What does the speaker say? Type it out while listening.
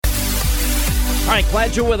All right,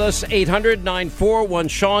 glad you're with us. 800-941.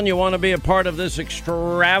 Sean, you want to be a part of this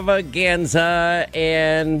extravaganza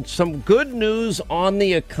and some good news on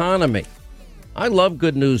the economy. I love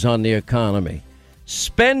good news on the economy.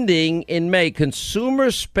 Spending in May,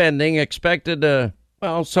 consumer spending expected to,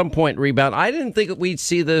 some point rebound. I didn't think we'd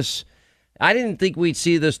see this. I didn't think we'd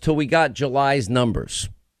see this till we got July's numbers.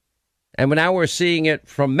 And now we're seeing it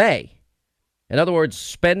from May. In other words,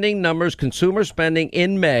 spending numbers, consumer spending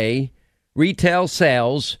in May, retail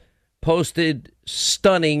sales posted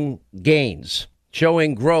stunning gains,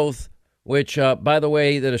 showing growth, which, by the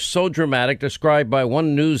way, that is so dramatic, described by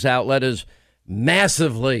one news outlet as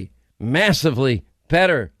massively, massively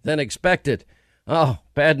better than expected. Oh,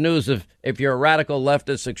 bad news if you're a radical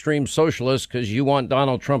leftist extreme socialist because you want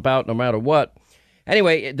Donald Trump out no matter what.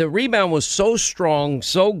 Anyway, the rebound was so strong,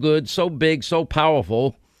 so good, so big, so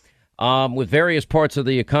powerful, with various parts of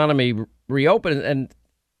the economy reopened. And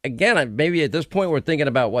again, maybe at this point we're thinking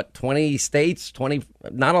about, 20 states? 20,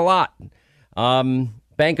 not a lot.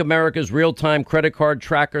 Bank of America's real-time credit card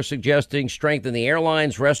tracker suggesting strength in the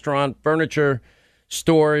airlines, restaurant, furniture,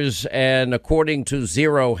 stores, and according to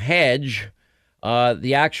Zero Hedge,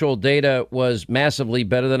 the actual data was massively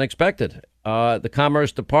better than expected. The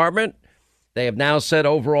Commerce Department, they have now said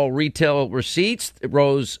overall retail receipts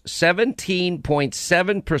rose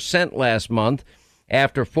 17.7% last month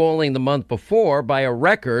after falling the month before by a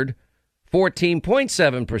record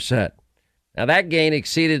 14.7%. Now, that gain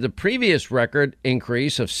exceeded the previous record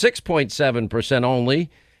increase of 6.7% only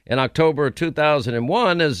in October of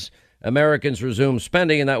 2001 as Americans resumed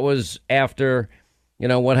spending, and that was after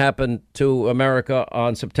what happened to America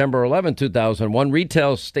on September 11, 2001.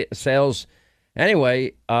 Retail sales,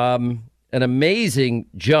 anyway, an amazing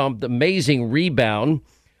jump, amazing rebound.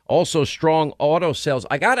 Also strong auto sales.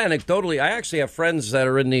 I got anecdotally, I actually have friends that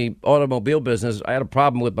are in the automobile business. I had a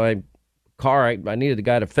problem with my car. I needed a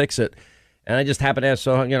guy to fix it. And I just happened to ask,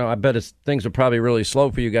 I bet things are probably really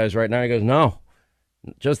slow for you guys right now. He goes, no,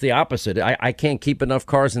 just the opposite. I can't keep enough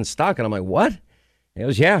cars in stock. And I'm like, what? He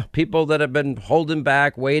goes, yeah, people that have been holding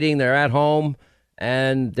back, waiting, they're at home,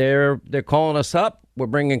 and they're calling us up. We're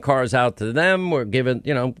bringing cars out to them. We're giving,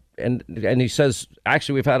 and he says,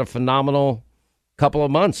 actually, we've had a phenomenal couple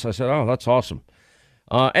of months. I said, oh, that's awesome.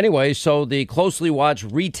 Anyway, so the closely watched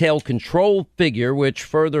retail control figure, which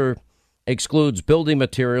further excludes building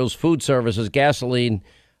materials, food services, gasoline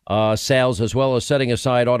sales, as well as setting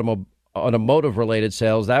aside automotive-related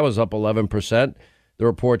sales. That was up 11%, the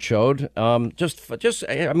report showed.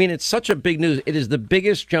 It's such a big news. It is the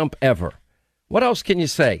biggest jump ever. What else can you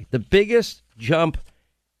say? The biggest jump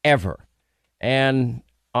ever. And,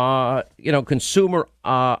 consumer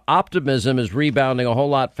optimism is rebounding a whole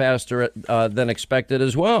lot faster than expected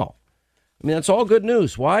as well. I mean, that's all good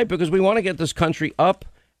news. Why? Because we want to get this country up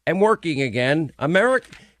and working again. America,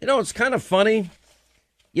 it's kind of funny.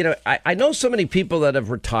 I know so many people that have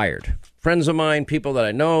retired. Friends of mine, people that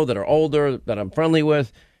I know that are older, that I'm friendly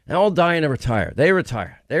with, and all dying to retire. They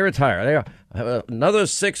retire. Another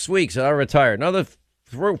 6 weeks and I retire. Another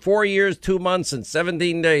 4 years, 2 months, and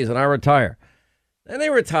 17 days and I retire. Then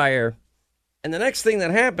they retire. And the next thing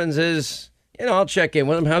that happens is, I'll check in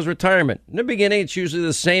with them. How's retirement? In the beginning, it's usually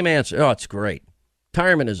the same answer. Oh, it's great.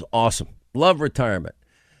 Retirement is awesome. Love retirement.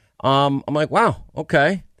 I'm like, wow,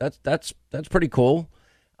 okay, that's pretty cool.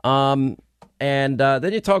 And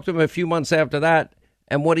then you talk to them a few months after that,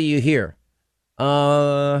 and what do you hear?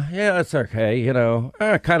 Yeah, that's okay.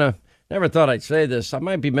 I kind of never thought I'd say this. I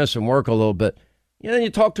might be missing work a little bit. Then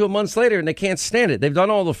you talk to them months later, and they can't stand it. They've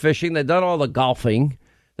done all the fishing. They've done all the golfing.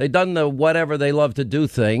 They've done the whatever they love to do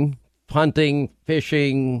thing, hunting,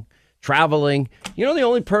 fishing, traveling. The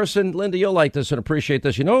only person, Linda, you'll like this and appreciate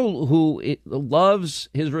this. Who loves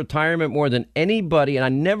his retirement more than anybody, and I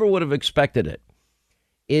never would have expected it,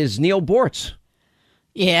 is Neil Bortz.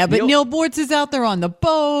 Yeah, but Neil Bortz is out there on the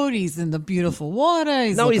boat. He's in the beautiful water.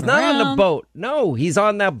 He's not around. on the boat. No, he's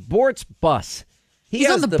on that Bortz bus. He's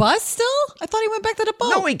on the bus still? I thought he went back to the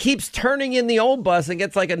boat. No, he keeps turning in the old bus and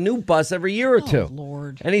gets like a new bus every year or two. Oh,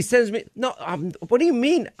 Lord. And he sends me, no, what do you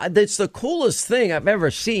mean? It's the coolest thing I've ever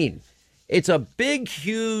seen. It's a big,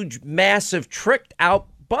 huge, massive, tricked out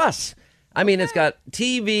bus. I mean, It's got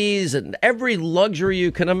TVs and every luxury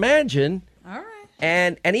you can imagine. All right.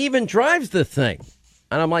 And even drives the thing.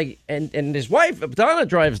 And I'm like, and his wife, Donna,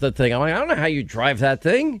 drives the thing. I'm like, I don't know how you drive that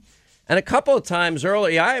thing. And a couple of times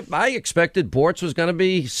early, I expected Bortz was going to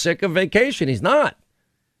be sick of vacation. He's not.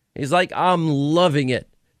 He's like, I'm loving it.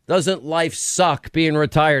 Doesn't life suck being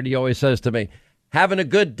retired, he always says to me. having a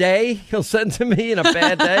good day, he'll send to me in a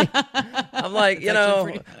bad day. I'm like, all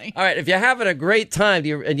right, if you're having a great time,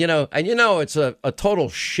 it's a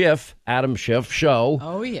total Adam Schiff show.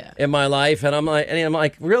 Oh yeah, in my life, and I'm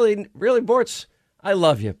like, really, Bortz, I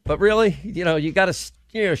love you, but really, you got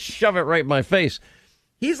to shove it right in my face.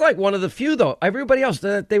 He's like one of the few, though. Everybody else,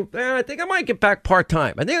 I think I might get back part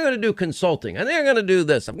time. I think I'm going to do consulting. I think I'm going to do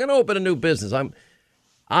this. I'm going to open a new business. I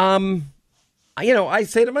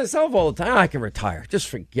say to myself all the time, I can retire. Just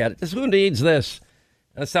forget it. Who needs this?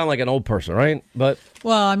 I sound like an old person, right? But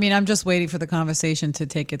I'm just waiting for the conversation to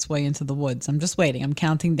take its way into the woods. I'm just waiting. I'm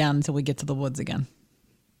counting down until we get to the woods again.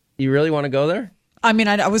 You really want to go there? I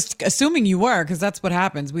was assuming you were, because that's what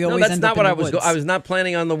happens. We always end up in the woods. I was not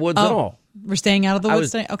planning on the woods at all. We're staying out of the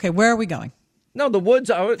woods today? Okay, where are we going? No, the woods.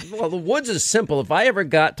 The woods is simple. If I ever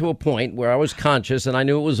got to a point where I was conscious and I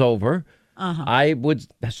knew it was over, I would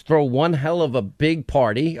throw one hell of a big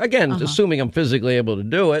party. Again, assuming I'm physically able to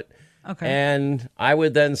do it. Okay. And I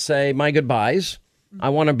would then say my goodbyes. I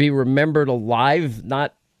want to be remembered alive,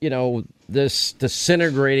 not, this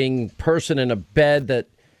disintegrating person in a bed that,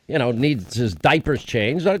 needs his diapers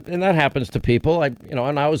changed. And that happens to people. And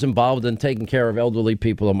I was involved in taking care of elderly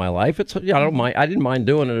people in my life. I don't mind. I didn't mind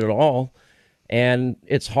doing it at all. And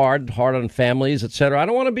it's hard on families, et cetera. I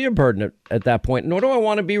don't want to be a burden at that point, nor do I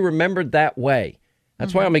want to be remembered that way.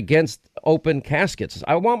 That's why I'm against open caskets.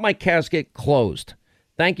 I want my casket closed.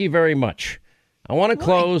 Thank you very much. I want it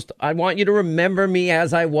closed. I want you to remember me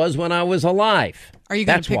as I was when I was alive. Are you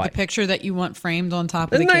going to pick the picture that you want framed on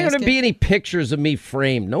top of the casket? There's not going to be any pictures of me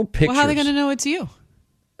framed. No pictures. Well, how are they going to know it's you?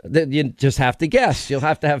 You just have to guess. You'll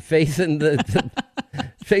have to have faith in the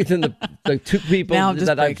two people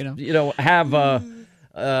that I have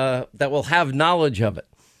that will have knowledge of it.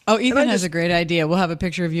 Oh, Ethan has a great idea. We'll have a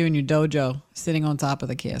picture of you in your dojo sitting on top of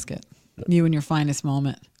the casket. You in your finest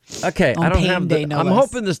moment. Okay, I don't have. I'm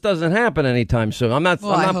hoping this doesn't happen anytime soon. I'm not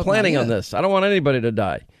planning on this. I don't want anybody to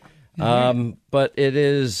die. But it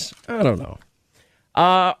is. I don't know.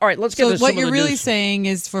 All right, let's get. So what you're really saying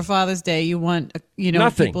is, for Father's Day, you want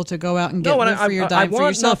people to go out and get live for your dime for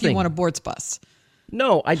yourself. You want a Bortz bus.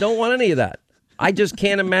 No, I don't want any of that. I just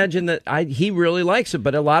can't imagine that he really likes it.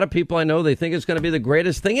 But a lot of people I know, they think it's going to be the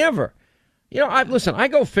greatest thing ever. Listen, I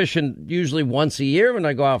go fishing usually once a year when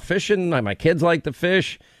I go out fishing. My kids like to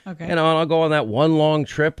fish. Okay. And I'll go on that one long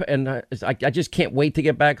trip, and I just can't wait to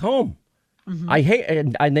get back home. I hate,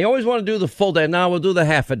 and they always want to do the full day. Now we'll do the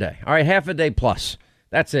half a day. All right, half a day plus.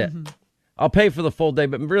 That's it. I'll pay for the full day,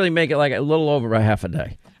 but really make it like a little over a half a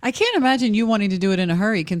day. I can't imagine you wanting to do it in a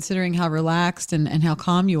hurry, considering how relaxed and how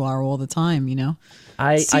calm you are all the time,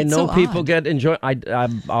 I know people get enjoy.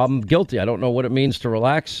 I'm guilty. I don't know what it means to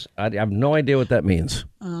relax. I have no idea what that means.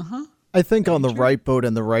 I think on the right boat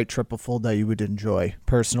and the right trip, a full day you would enjoy,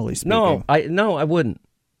 personally speaking. No, I wouldn't.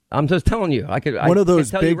 I'm just telling you. One of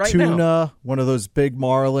those big tuna, one of those big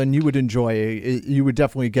marlin, you would enjoy it. You would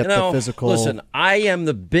definitely get the physical. Listen, I am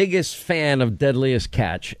the biggest fan of Deadliest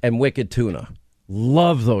Catch and Wicked Tuna.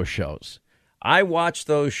 Love those shows. I watch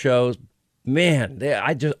those shows. Man,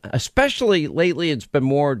 especially lately, it's been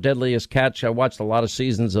more Deadliest Catch. I watched a lot of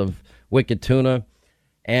seasons of Wicked Tuna.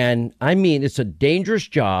 And it's a dangerous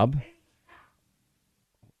job.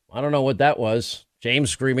 I don't know what that was. James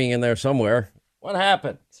screaming in there somewhere. What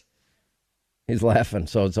happened? He's laughing,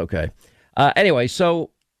 so it's okay. Anyway, so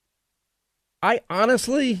I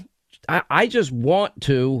honestly, I just want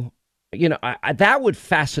to, that would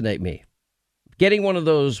fascinate me. Getting one of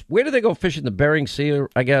those, where do they go fishing? The Bering Sea,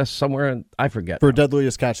 I guess, somewhere, I forget. For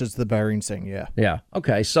Deadliest Catch, it's the Bering Sea, yeah. Yeah,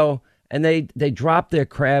 okay, so, and they drop their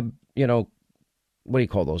crab, what do you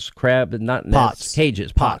call those? Crab, not nets, pots.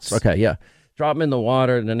 Cages, pots. Okay, yeah. Drop them in the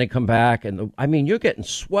water, and then they come back. And you're getting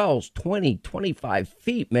swells 20, 25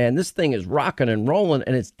 feet, man. This thing is rocking and rolling,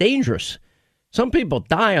 and it's dangerous. Some people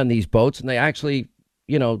die on these boats, and they actually,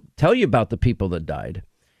 tell you about the people that died.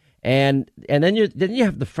 And then you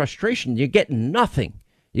have the frustration. You're getting nothing.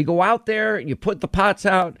 You go out there, you put the pots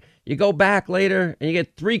out, you go back later, and you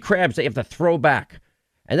get 3 crabs that you have to throw back.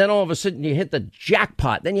 And then all of a sudden you hit the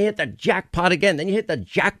jackpot. Then you hit the jackpot again. Then you hit the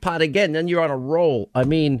jackpot again. Then you're on a roll.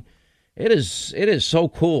 It is so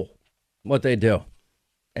cool what they do.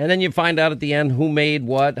 And then you find out at the end who made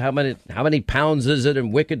what, how many pounds is it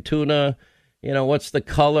in Wicked Tuna, what's the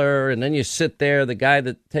color, and then you sit there, the guy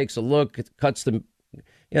that takes a look, cuts the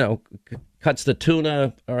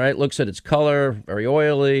tuna, all right, looks at its color, very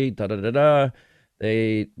oily, da-da-da-da.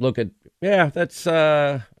 They look at, that's,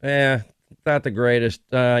 not the greatest.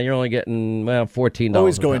 You're only getting $14.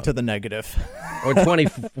 Always going to the negative. Or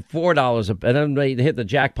 $24 and then they hit the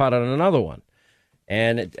jackpot on another one.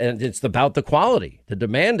 And it's about the quality. The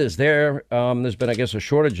demand is there. There's been, I guess, a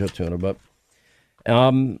shortage of tuna, but I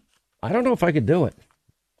don't know if I could do it.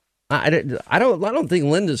 I don't think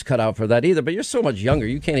Linda's cut out for that either. But you're so much younger,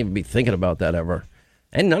 you can't even be thinking about that ever,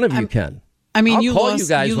 and none of you can. I mean, you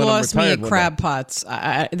lost me at crab pots.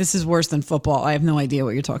 This is worse than football. I have no idea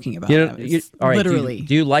what you're talking about. All right, literally.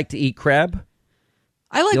 Do you like to eat crab?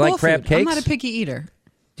 I like, all crab food. Cakes? I'm not a picky eater.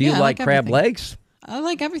 Do you like crab legs? I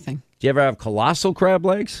like everything. Do you ever have colossal crab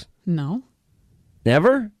legs? No.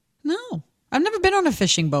 Never? No. I've never been on a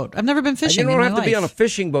fishing boat. I've never been fishing. You don't have to be on a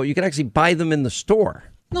fishing boat. You can actually buy them in the store.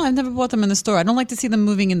 No, I've never bought them in the store. I don't like to see them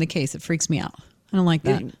moving in the case. It freaks me out. I don't like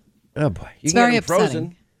that. Oh, boy. It's very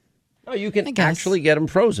upsetting. No, you can actually get them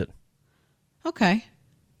frozen. Okay.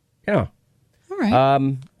 Yeah. All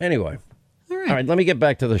right. Anyway. All right. Let me get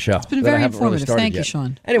back to the show. It's been very informative. Thank you,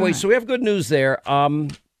 Sean. Anyway, so we have good news there.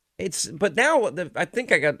 But now I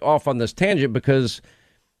think I got off on this tangent because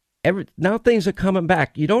now things are coming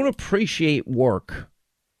back. You don't appreciate work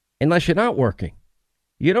unless you're not working.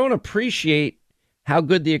 You don't appreciate how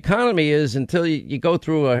good the economy is until you go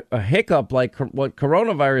through a hiccup like what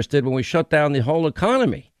coronavirus did when we shut down the whole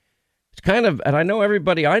economy. It's kind of, and I know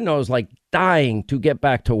everybody I know is like dying to get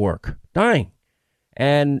back to work, dying.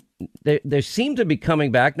 And they seem to be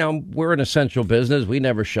coming back. Now, we're an essential business. We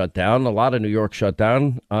never shut down. A lot of New York shut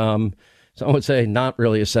down. Some would say not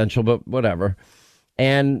really essential, but whatever.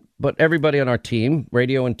 But everybody on our team,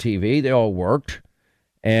 radio and TV, they all worked,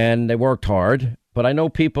 and they worked hard. But I know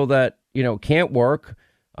people that, can't work.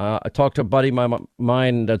 I talked to a buddy of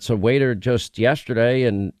mine that's a waiter just yesterday,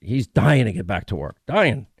 and he's dying to get back to work,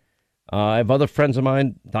 dying. I have other friends of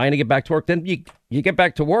mine dying to get back to work. Then you get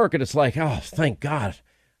back to work, and it's like, oh, thank God.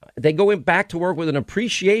 They go back to work with an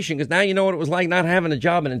appreciation because now you know what it was like not having a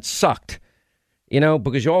job, and it sucked.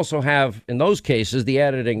 Because you also have, in those cases, the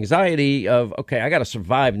added anxiety of, okay, I got to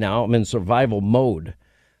survive now. I'm in survival mode.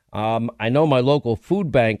 I know my local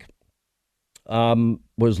food bank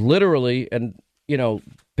was literally,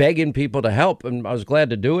 begging people to help, and I was glad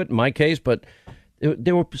to do it in my case, but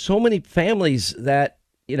there were so many families that,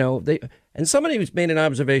 and somebody was made an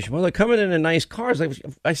observation. Well, they're coming in nice cars.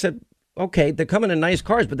 I said, okay, they're coming in nice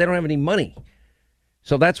cars, but they don't have any money.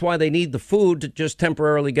 So that's why they need the food to just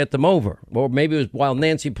temporarily get them over. Or maybe it was while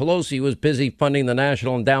Nancy Pelosi was busy funding the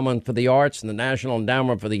National Endowment for the Arts and the National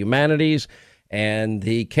Endowment for the Humanities and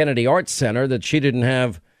the Kennedy Arts Center that she didn't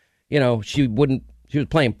have, she was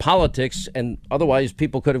playing politics, and otherwise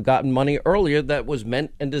people could have gotten money earlier that was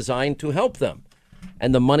meant and designed to help them.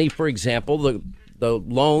 And the money, for example, the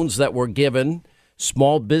loans that were given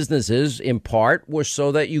small businesses in part were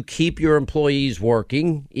so that you keep your employees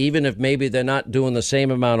working, even if maybe they're not doing the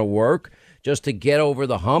same amount of work, just to get over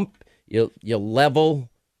the hump. You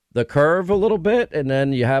level the curve a little bit, and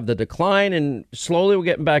then you have the decline, and slowly we're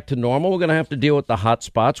getting back to normal. We're going to have to deal with the hot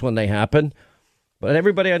spots when they happen. But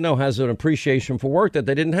everybody I know has an appreciation for work that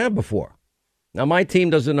they didn't have before. Now, my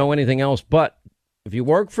team doesn't know anything else, but if you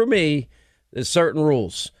work for me, there's certain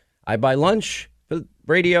rules. I buy lunch for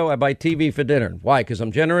radio, I buy TV for dinner. Why? Because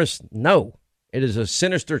I'm generous? No. It is a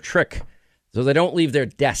sinister trick. So they don't leave their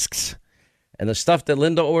desks. And the stuff that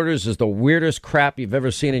Linda orders is the weirdest crap you've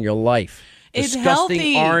ever seen in your life. It's disgusting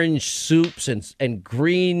healthy. Orange soups and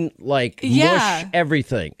green, mush,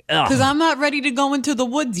 everything. Because I'm not ready to go into the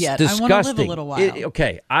woods yet. Disgusting. I want to live a little while.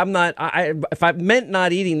 Okay, I'm not. If I meant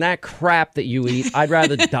not eating that crap that you eat, I'd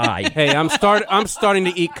rather die. Hey, I'm starting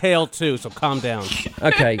to eat kale too, so calm down.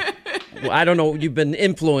 Okay. Well, I don't know. You've been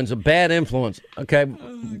influenced, a bad influence. Okay,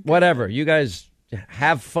 whatever. You guys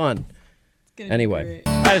have fun. Anyway,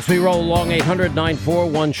 all right, as we roll along,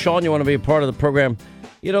 800-941 Sean, you want to be a part of the program.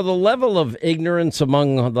 The level of ignorance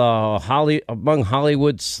among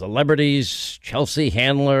Hollywood celebrities, Chelsea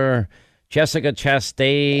Handler, Jessica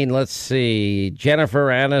Chastain, let's see, Jennifer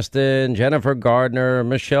Aniston, Jennifer Gardner,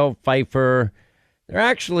 Michelle Pfeiffer, they're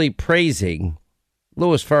actually praising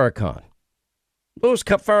Louis Farrakhan. Louis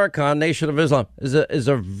Farrakhan, Nation of Islam, is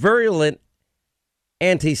a virulent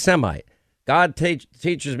anti-Semite. God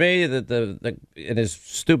teaches me that in his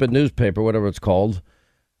stupid newspaper, whatever it's called,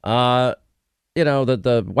 that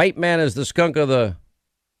the white man is the skunk of the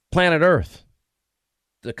planet Earth.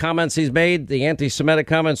 The comments he's made, the anti-Semitic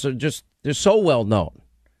comments they're so well known.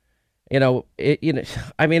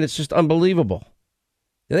 It's just unbelievable.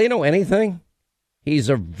 Do they know anything? He's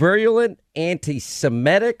a virulent,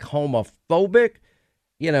 anti-Semitic, homophobic,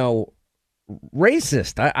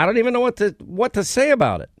 racist. I don't even know what to say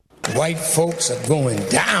about it. White folks are going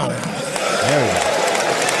down. There we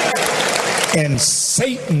go. And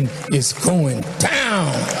Satan is going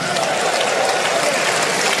down.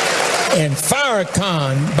 And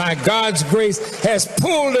Farrakhan, by God's grace, has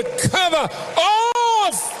pulled the cover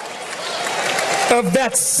off of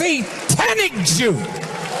that satanic Jew.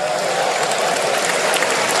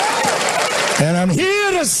 And I'm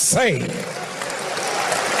here to say,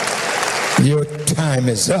 your time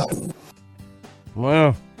is up.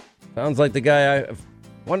 Well, sounds like the guy. I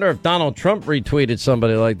wonder if Donald Trump retweeted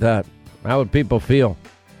somebody like that. How would people feel?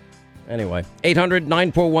 Anyway,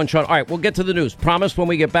 800-941-SEAN. All right, we'll get to the news. Promise when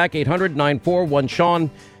we get back, 800-941-SEAN. You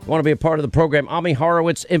want to be a part of the program. Ami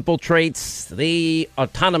Horowitz infiltrates the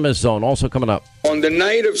autonomous zone. Also coming up. On the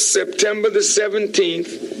night of September the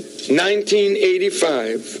 17th,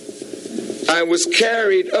 1985, I was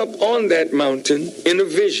carried up on that mountain in a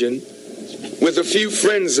vision with a few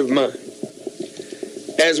friends of mine.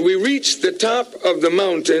 As we reached the top of the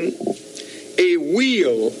mountain, a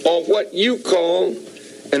wheel, or what you call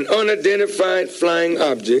an unidentified flying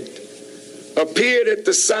object, appeared at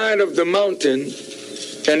the side of the mountain,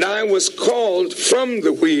 and I was called from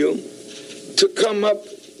the wheel to come up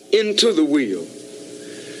into the wheel.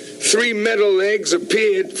 3 metal legs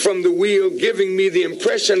appeared from the wheel, giving me the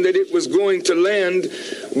impression that it was going to land,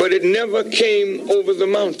 but it never came over the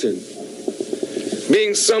mountain.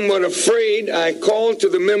 Being somewhat afraid, I called to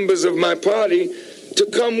the members of my party to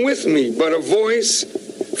come with me, but a voice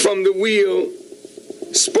from the wheel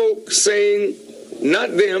spoke, saying,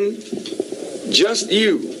 "Not them, just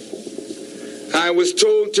you." I was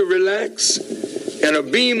told to relax, and a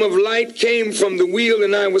beam of light came from the wheel,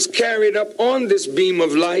 and I was carried up on this beam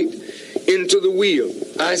of light into the wheel.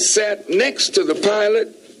 I sat next to the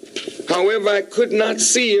pilot. However, I could not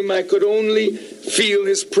see him. I could only feel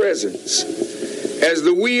his presence. As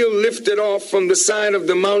the wheel lifted off from the side of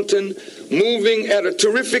the mountain, moving at a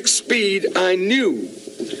terrific speed, I knew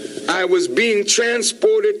I was being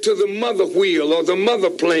transported to the mother wheel, or the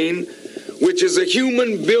mother plane, which is a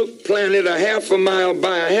human-built planet a half a mile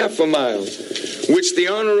by a half a mile, which the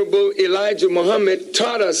Honorable Elijah Muhammad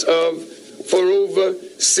taught us of for over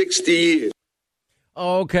 60 years.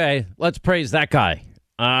 Okay, let's praise that guy.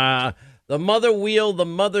 The mother wheel, the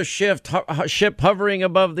mother ship hovering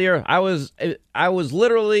above the earth. I was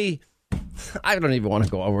literally, I don't even want to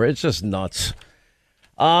go over it. It's just nuts.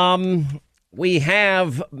 We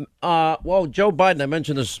have, Joe Biden, I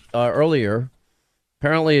mentioned this earlier.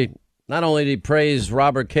 Apparently, not only did he praise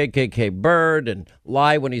Robert KKK Byrd and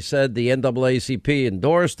lie when he said the NAACP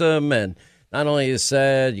endorsed him, and not only he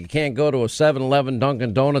said you can't go to a 7-Eleven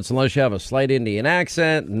Dunkin' Donuts unless you have a slight Indian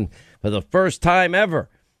accent, and for the first time ever,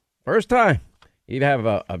 you'd have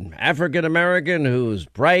an African-American who's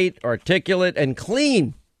bright, articulate, and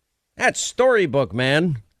clean. That's storybook,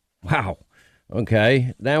 man. Wow.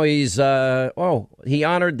 Okay. Now he's, he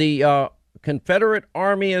honored the Confederate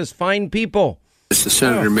Army as fine people. The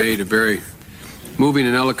senator made a very moving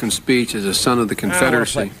and eloquent speech as a son of the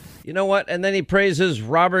Confederacy. You know what? And then he praises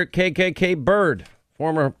Robert KKK Byrd,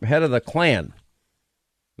 former head of the Klan.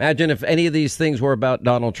 Imagine if any of these things were about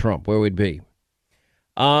Donald Trump, where we'd be.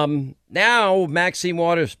 Now, Maxine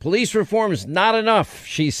Waters, police reform is not enough,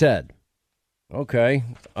 she said. Okay.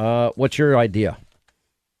 What's your idea?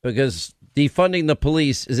 Because defunding the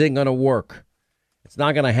police isn't going to work. It's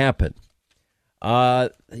not going to happen.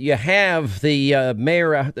 You have the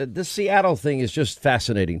mayor. The Seattle thing is just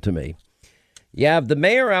fascinating to me. You have the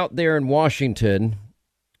mayor out there in Washington,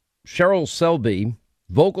 Cheryl Selby,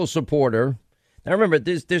 vocal supporter. Now, remember,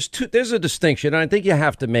 there's a distinction, and I think you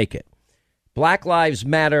have to make it. Black Lives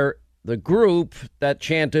Matter, the group that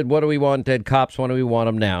chanted, "What do we want, dead cops? When do we want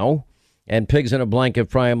them now?" and "pigs in a blanket,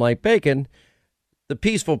 fry them like bacon." The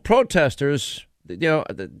peaceful protesters, they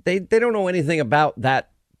don't know anything about that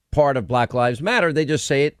part of Black Lives Matter. They just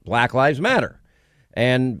say it, Black Lives Matter.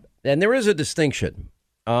 And there is a distinction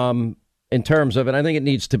in terms of it. I think it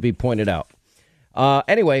needs to be pointed out.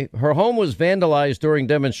 Anyway, her home was vandalized during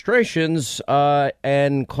demonstrations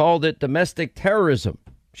and called it domestic terrorism,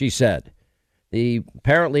 she said.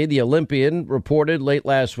 Apparently, the Olympian reported late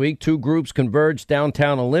last week 2 groups converged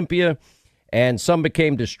downtown Olympia, and some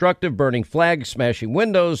became destructive, burning flags, smashing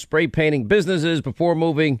windows, spray painting businesses before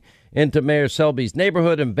moving into Mayor Selby's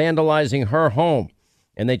neighborhood and vandalizing her home.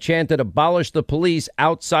 And they chanted, "Abolish the police"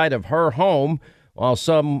 outside of her home, while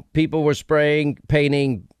some people were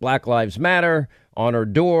painting Black Lives Matter on her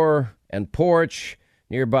door and porch.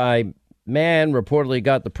 Nearby man reportedly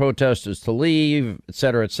got the protesters to leave, et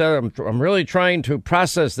cetera, et cetera. I'm really trying to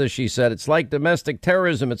process this, she said. It's like domestic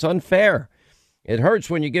terrorism. It's unfair. It hurts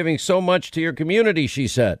when you're giving so much to your community, she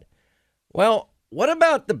said. Well, what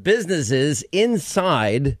about the businesses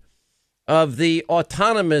inside of the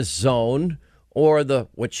autonomous zone, or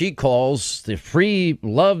what she calls the free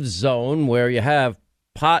love zone, where you have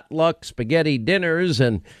potluck spaghetti dinners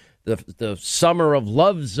and the Summer of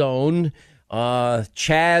Love Zone,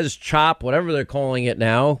 CHAZ, CHOP, whatever they're calling it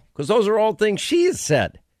now, because those are all things she has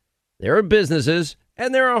said. There are businesses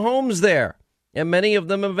and there are homes there, and many of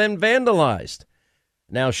them have been vandalized.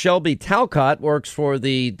 Now, Shelby Talcott works for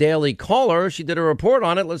the Daily Caller. She did a report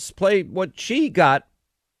on it. Let's play what she got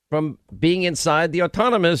from being inside the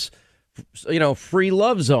autonomous, free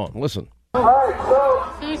love zone. Listen.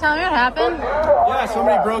 Can you tell me what happened? Yeah,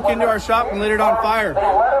 somebody broke into our shop and lit it on fire.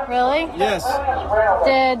 Really? Yes.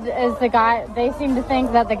 They seem to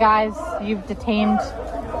think that the guys, you've detained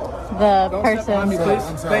the person. Step on me, please.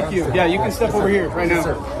 Thank you. Yeah, you can step over here right now.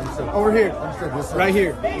 Over here. Right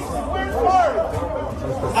here.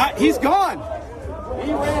 He's gone.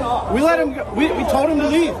 He ran off. We let him go. We told him to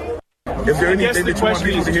leave. Is there anything that you want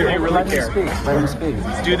people to hear? Do they really care? Let him speak.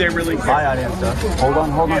 Do they really care? My audience does. Hold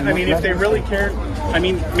on. I mean, if they really care,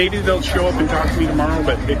 maybe they'll show up and talk to me tomorrow,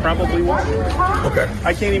 but they probably won't. Okay.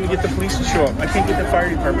 I can't even get the police to show up. I can't get the fire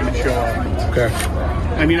department to show up. Okay.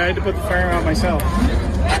 I had to put the fire out myself.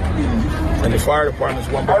 And the fire department's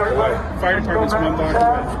one block away. Fire department's 1 block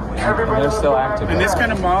away. They're still active. And this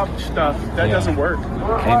kind of mob stuff, that doesn't work.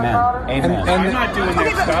 Amen. I'm not doing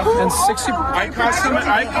that stuff. And 60. I caught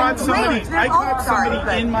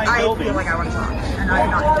somebody in my building. I feel like I want to talk, and I'm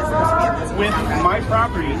not with my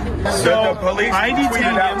property. So the police I detained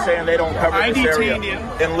tweeted out him. saying they don't cover I this area. detained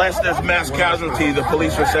him. Unless there's mass casualty, the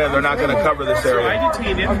police are saying they're not going to cover this So area. I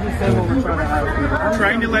detained him,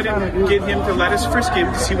 trying to get him to let us frisk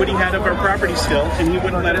him to see what he had of our property still, and he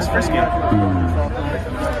wouldn't let us frisk him.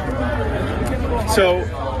 So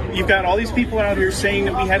you've got all these people out here saying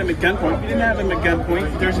that we had him at gunpoint. We didn't have him at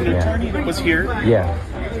gunpoint. There's an attorney that was here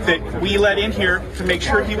that we let in here to make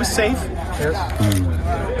sure he was safe,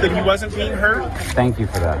 that he wasn't being hurt. Thank you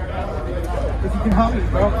for that. If you can help me,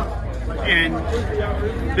 bro.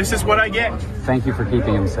 And this is what I get. Thank you for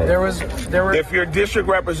keeping him safe. If your district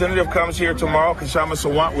representative comes here tomorrow, Kashama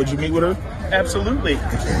Sawant, would you meet with her? Absolutely.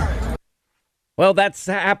 Well, that's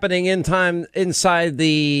happening inside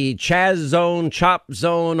the CHAZ zone, CHOP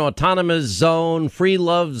zone, autonomous zone, free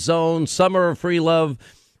love zone, summer of free love,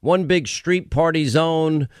 one big street party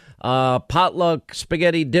zone, potluck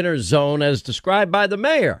spaghetti dinner zone, as described by the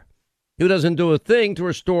mayor, who doesn't do a thing to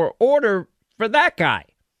restore order for that guy,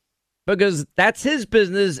 because that's his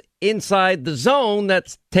business inside the zone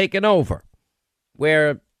that's taken over.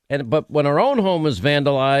 But when our own home is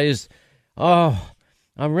vandalized,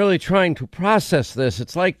 I'm really trying to process this.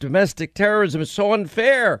 It's like domestic terrorism. It's so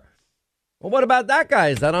unfair. Well, what about that guy?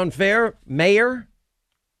 Is that unfair, Mayor?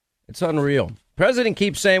 It's unreal. President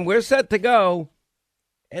keeps saying we're set to go.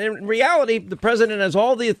 And in reality, the president has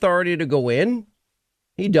all the authority to go in.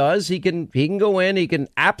 He does. He can go in. He can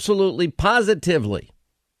absolutely, positively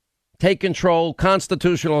take control,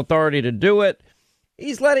 constitutional authority to do it.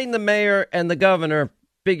 He's letting the mayor and the governor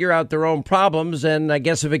figure out their own problems. And I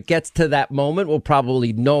guess if it gets to that moment, we'll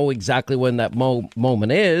probably know exactly when that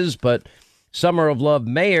moment is. But Summer of Love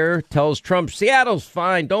mayor tells Trump, Seattle's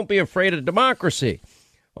fine. Don't be afraid of democracy.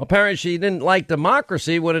 Well, apparently she didn't like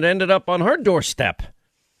democracy when it ended up on her doorstep.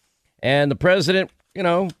 And the president,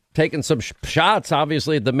 taking some shots,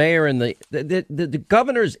 obviously, at the mayor, and the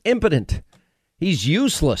governor's impotent. He's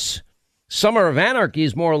useless. Summer of anarchy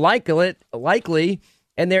is more likely.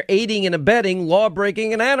 And they're aiding and abetting law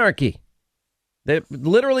breaking and anarchy. They're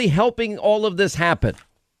literally helping all of this happen.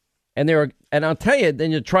 And I'll tell you,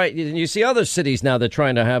 then you see other cities now, they're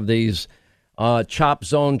trying to have these CHOP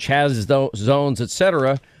zone, CHAZ zones,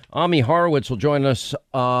 etc. Ami Horowitz will join us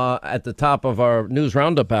at the top of our news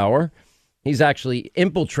roundup hour. He's actually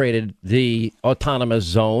infiltrated the autonomous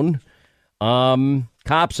zone.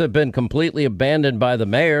 Cops have been completely abandoned by the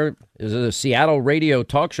mayor. Is a Seattle radio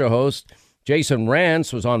talk show host. Jason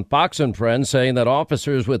Rance was on Fox and Friends saying that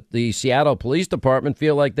officers with the Seattle Police Department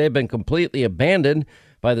feel like they've been completely abandoned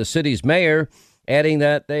by the city's mayor, adding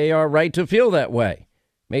that they are right to feel that way.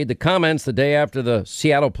 Made the comments the day after the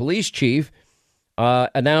Seattle police chief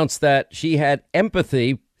announced that she had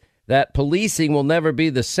empathy that policing will never be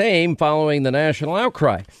the same following the national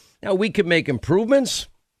outcry. Now, we can make improvements.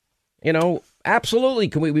 Absolutely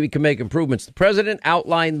we can make improvements. The president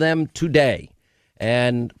outlined them today.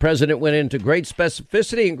 And the president went into great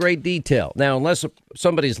specificity and great detail. Now, unless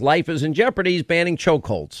somebody's life is in jeopardy, he's banning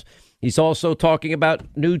chokeholds. He's also talking about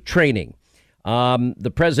new training.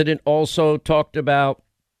 The president also talked about,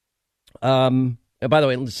 by the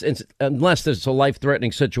way, unless there's a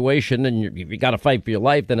life-threatening situation and you got to fight for your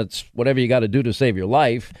life, then it's whatever you got to do to save your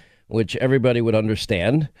life, which everybody would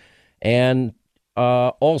understand. And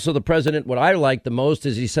also the president, what I like the most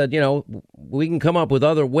is he said, we can come up with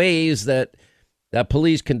other ways that that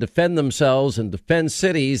police can defend themselves and defend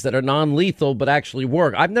cities that are non-lethal but actually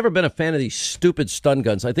work. I've never been a fan of these stupid stun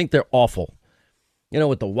guns. I think they're awful.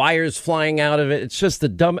 With the wires flying out of it. It's just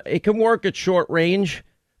it can work at short range,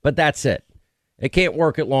 but that's it. It can't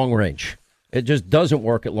work at long range. It just doesn't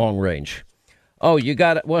work at long range. Oh, you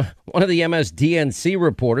got one of the MSDNC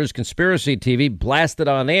reporters, Conspiracy TV, blasted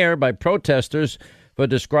on air by protesters for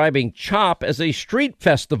describing CHOP as a street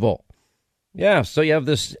festival. Yeah, so you have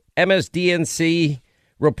this MSDNC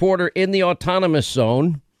reporter in the autonomous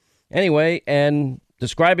zone, anyway, and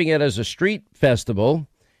describing it as a street festival.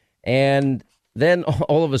 And then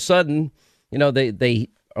all of a sudden, they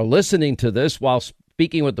are listening to this while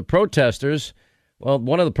speaking with the protesters. Well,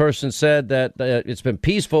 one of the persons said that it's been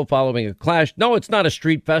peaceful following a clash. No, it's not a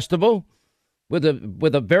street festival with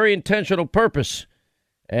a very intentional purpose.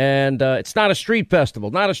 And it's not a street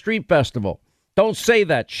festival, not a street festival. Don't say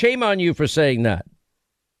that. Shame on you for saying that.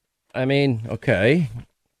 I mean, okay.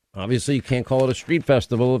 Obviously, you can't call it a street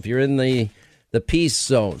festival if you're in the peace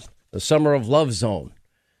zone, the summer of love zone.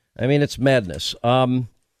 I mean, it's madness.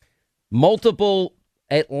 Multiple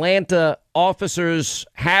Atlanta officers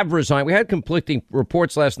have resigned. We had conflicting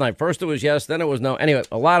reports last night. First it was yes, then it was no. Anyway,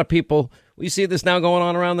 a lot of people, we see this now going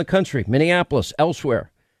on around the country, Minneapolis,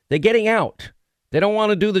 elsewhere. They're getting out. They don't want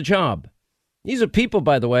to do the job. These are people,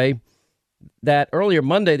 by the way, that earlier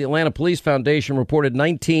Monday, the Atlanta Police Foundation reported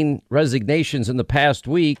 19 resignations in the past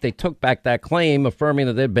week. They took back that claim, affirming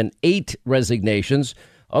that there had been 8 resignations.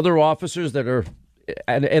 Other officers that are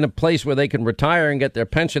in a place where they can retire and get their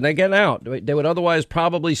pension, they get out. They would otherwise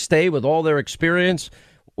probably stay with all their experience.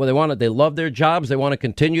 Well, they love their jobs. They want to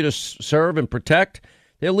continue to serve and protect.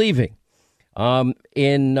 They're leaving.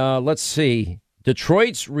 Let's see,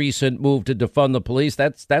 Detroit's recent move to defund the police,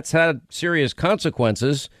 that's had serious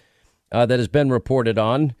consequences that has been reported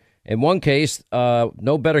on. In one case,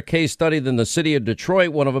 no better case study than the city of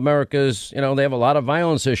Detroit, one of America's, they have a lot of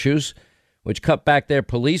violence issues, which cut back their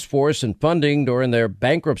police force and funding during their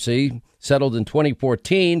bankruptcy, settled in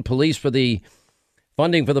 2014.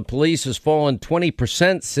 Funding for the police has fallen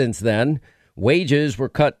 20% since then. Wages were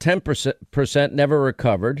cut 10%, never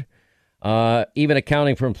recovered. Even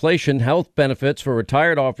accounting for inflation, health benefits for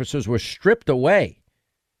retired officers were stripped away.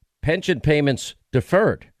 Pension payments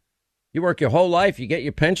deferred. You work your whole life, you get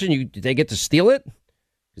your pension, they get to steal it?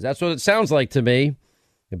 Because that's what it sounds like to me.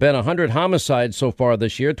 There have been 100 homicides so far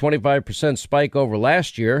this year, 25% spike over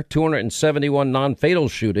last year, 271 non-fatal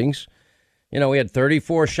shootings. We had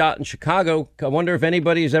 34 shot in Chicago. I wonder if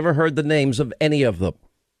anybody has ever heard the names of any of them.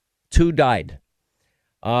 2 died.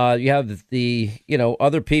 You have the,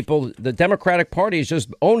 other people. The Democratic Party is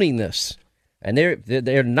just owning this, and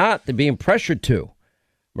they're being pressured to.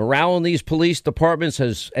 Morale in these police departments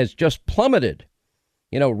has just plummeted.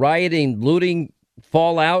 Rioting, looting,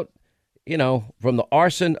 fallout, from the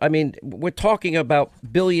arson. I mean, we're talking about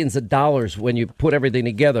billions of dollars when you put everything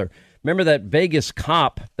together. Remember that Vegas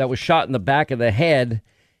cop that was shot in the back of the head?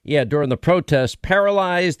 Yeah, during the protest,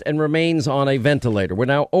 paralyzed and remains on a ventilator. We're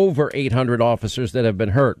now over 800 officers that have been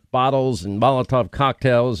hurt. Bottles and Molotov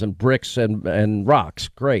cocktails and bricks and rocks.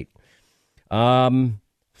 Great.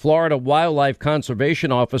 Florida wildlife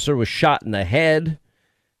conservation officer was shot in the head.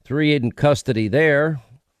 3 in custody there.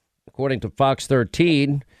 According to Fox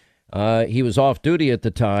 13, he was off duty at the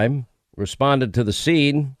time, responded to the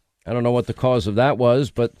scene. I don't know what the cause of that was,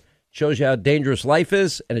 but shows you how dangerous life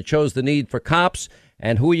is, and it shows the need for cops.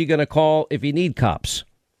 And who are you going to call if you need cops?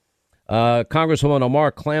 Congresswoman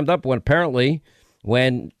Omar clammed up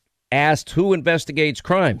when asked who investigates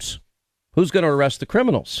crimes. Who's going to arrest the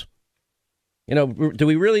criminals? Do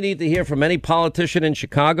we really need to hear from any politician in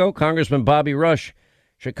Chicago? Congressman Bobby Rush,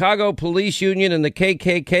 Chicago Police Union and the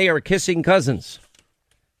KKK are kissing cousins.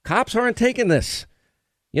 Cops aren't taking this.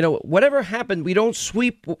 Whatever happened, we don't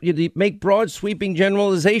make broad sweeping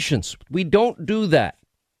generalizations. We don't do that.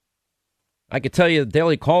 I could tell you the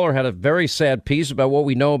Daily Caller had a very sad piece about what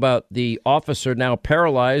we know about the officer now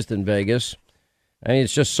paralyzed in Vegas. I mean,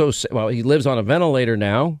 it's just so sad. Well, he lives on a ventilator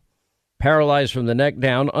now, paralyzed from the neck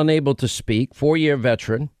down, unable to speak, 4-year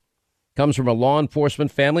veteran, comes from a law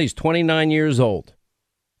enforcement family. He's 29 years old,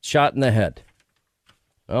 shot in the head.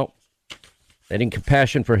 Well, any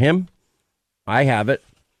compassion for him? I have it.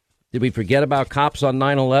 Did we forget about cops on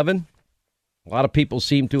 9/11? A lot of people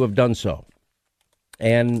seem to have done so.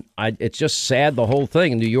 And it's just sad, the whole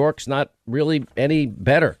thing. New York's not really any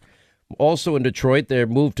better. Also in Detroit, their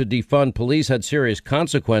move to defund police had serious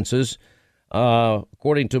consequences.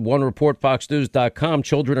 According to one report, FoxNews.com,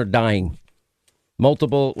 children are dying.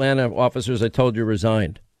 Multiple Atlanta officers, I told you,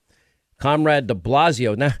 resigned. Comrade de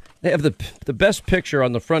Blasio. Now, they have the best picture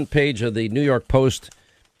on the front page of the New York Post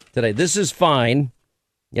today. This is fine.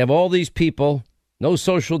 You have all these people, no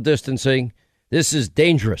social distancing. This is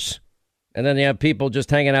dangerous. And then you have people just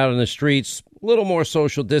hanging out in the streets, a little more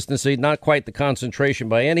social distancing, not quite the concentration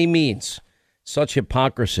by any means. Such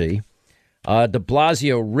hypocrisy. De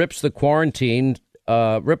Blasio ripped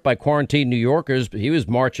by quarantined New Yorkers. He was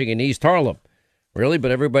marching in East Harlem. Really?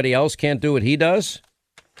 But everybody else can't do what he does?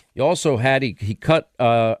 He also had, he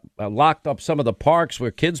locked up some of the parks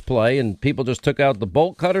where kids play, and people just took out the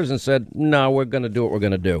bolt cutters and said, no, we're going to do what we're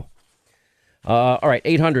going to do. All right,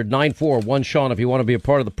 800-941-SEAN if you want to be a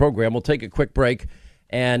part of the program. We'll take a quick break,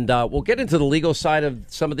 and we'll get into the legal side of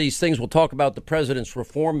some of these things. We'll talk about the president's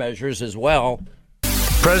reform measures as well.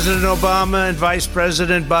 President Obama and Vice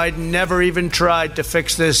President Biden never even tried to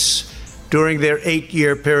fix this during their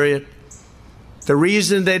 8-year period. The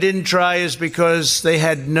reason they didn't try is because they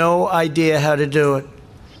had no idea how to do it.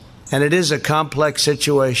 And it is a complex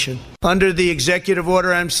situation. Under the executive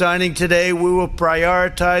order I'm signing today, we will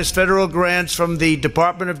prioritize federal grants from the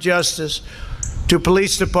Department of Justice to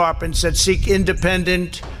police departments that seek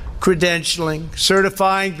independent credentialing,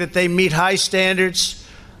 certifying that they meet high standards,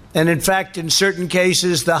 and in fact, in certain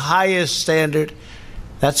cases, the highest standard.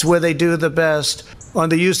 That's where they do the best, on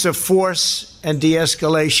the use of force and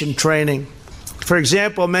de-escalation training. For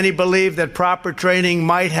example, many believe that proper training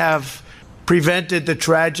might have prevented the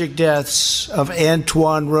tragic deaths of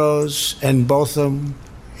Antoine Rose and Botham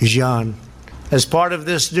Jean. As part of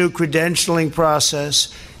this new credentialing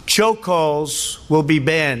process, chokeholds will be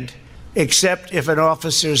banned, except if an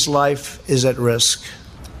officer's life is at risk.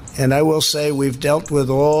 And I will say we've dealt with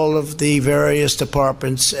all of the various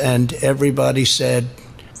departments, and everybody said,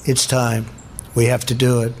 it's time. We have to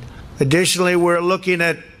do it. Additionally, we're looking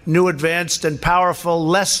at new advanced and powerful,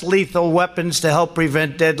 less lethal weapons to help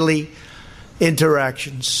prevent deadly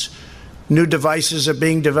interactions. New devices are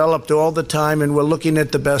being developed all the time, and we're looking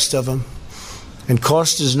at the best of them. And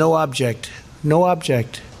cost is no object. No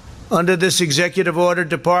object. Under this executive order,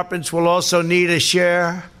 departments will also need a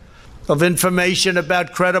share of information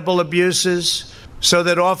about credible abuses so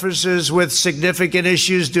that officers with significant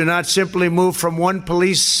issues do not simply move from one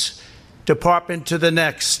police department to the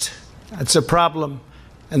next. That's a problem.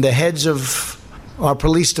 And the heads of our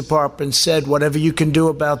police department said, whatever you can do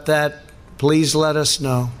about that, please let us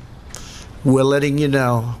know. We're letting you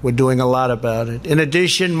know. We're doing a lot about it. In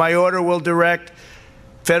addition, my order will direct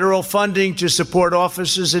federal funding to support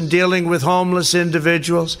officers in dealing with homeless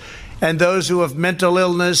individuals and those who have mental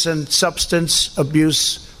illness and substance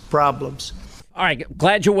abuse problems. All right,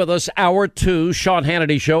 glad you're with us. Hour 2, Sean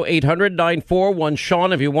Hannity Show,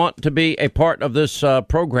 800-941-SEAN if you want to be a part of this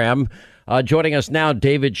program. Joining us now,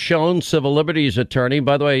 David Schoen, civil liberties attorney.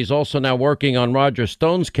 By the way, he's also now working on Roger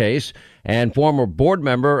Stone's case, and former board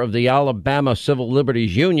member of the Alabama Civil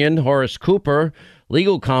Liberties Union. Horace Cooper,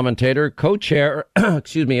 legal commentator, co-chair, of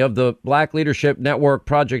the Black Leadership Network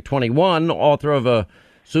Project 21, author of a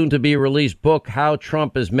soon-to-be-released book, How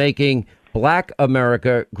Trump is Making Black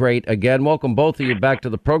America Great Again. Welcome both of you back to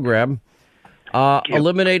the program.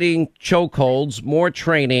 Eliminating chokeholds, more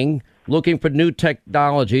training, looking for new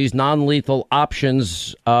technologies, non-lethal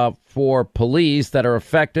options for police that are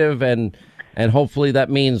effective, and hopefully that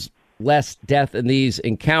means less death in these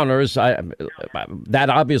encounters. That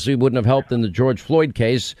obviously wouldn't have helped in the George Floyd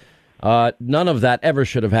case. None of that ever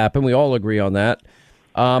should have happened. We all agree on that.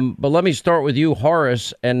 But let me start with you,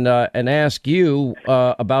 Horace, and ask you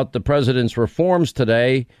about the president's reforms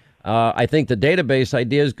today. I think the database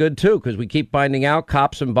idea is good, too, because we keep finding out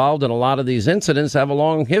cops involved in a lot of these incidents have a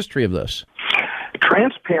long history of this.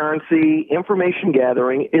 Transparency, information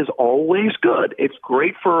gathering is always good. It's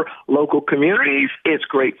great for local communities. It's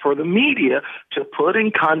great for the media to put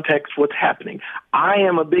in context what's happening. I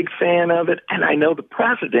am a big fan of it, and I know the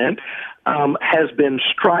president has been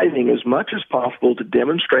striving as much as possible to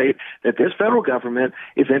demonstrate that this federal government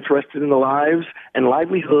is interested in the lives and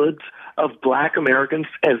livelihoods of Black Americans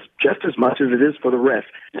just as much as it is for the rest.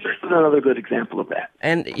 This is another good example of that.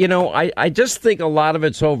 And, I just think a lot of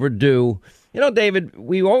it's overdue. David,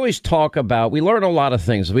 we always talk about, we learn a lot of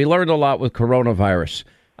things. We learned a lot with coronavirus.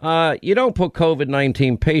 You don't put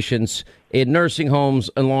COVID-19 patients in nursing homes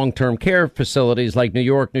and long-term care facilities like New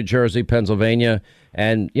York, New Jersey, Pennsylvania,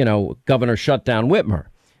 and, Governor shut down Whitmer.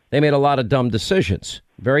 They made a lot of dumb decisions.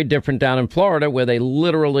 Very different down in Florida, where they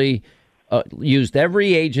literally used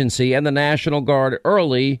every agency and the National Guard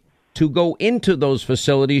early to go into those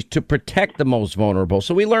facilities to protect the most vulnerable.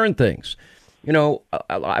 So we learned things.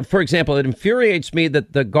 For example, it infuriates me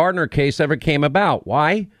that the Gardner case ever came about.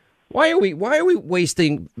 Why? Why are we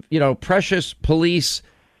wasting, precious police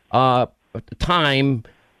time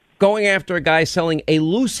going after a guy selling a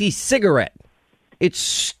Lucy cigarette? It's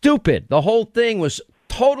stupid. The whole thing was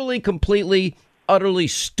totally, completely, utterly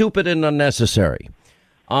stupid and unnecessary.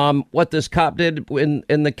 What this cop did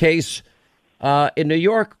in the case in New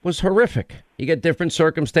York was horrific. You get different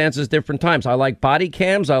circumstances, different times. I like body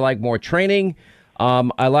cams. I like more training.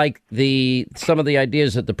 I like some of the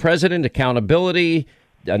ideas that the president, accountability,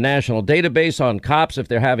 a national database on cops if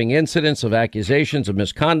they're having incidents of accusations of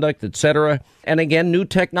misconduct, etc. And again, new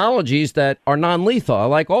technologies that are non-lethal. I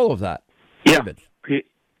like all of that. Yeah.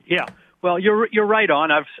 Yeah. Well, you're right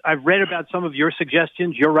on. I've read about some of your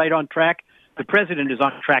suggestions. You're right on track. The president is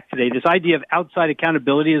on track today. This idea of outside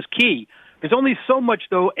accountability is key. There's only so much,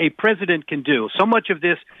 though, a president can do. So much of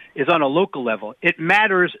this is on a local level. It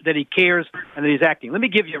matters that he cares and that he's acting. Let me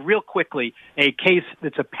give you real quickly a case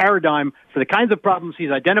that's a paradigm for the kinds of problems he's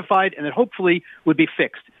identified and that hopefully would be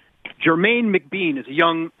fixed. Jermaine McBean is a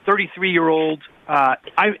young 33-year-old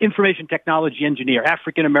information technology engineer,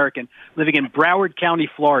 African-American, living in Broward County,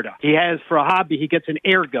 Florida. He has, for a hobby, he gets an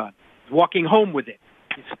air gun. He's walking home with it.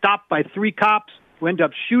 He's stopped by 3 cops who end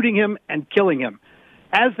up shooting him and killing him.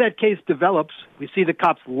 As that case develops, we see the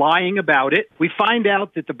cops lying about it. We find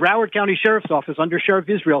out that the Broward County Sheriff's Office, under Sheriff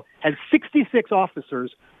Israel, has 66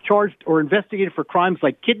 officers charged or investigated for crimes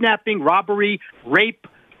like kidnapping, robbery, rape,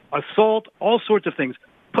 assault, all sorts of things.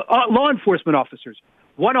 Law enforcement officers.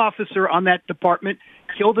 One officer on that department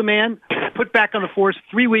killed a man, put back on the force,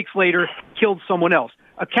 3 weeks later, killed someone else.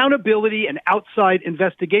 Accountability and outside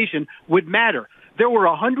investigation would matter. There were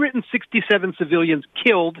 167 civilians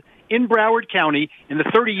killed in Broward County in the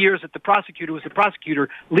 30 years that the prosecutor was the prosecutor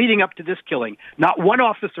leading up to this killing. Not one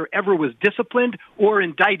officer ever was disciplined or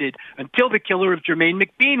indicted until the killer of Jermaine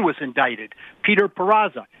McBean was indicted, Peter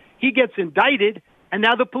Peraza. He gets indicted, and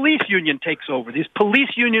now the police union takes over. These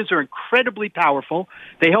police unions are incredibly powerful.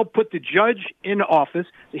 They help put the judge in office.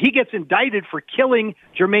 He gets indicted for killing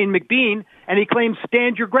Jermaine McBean, and he claims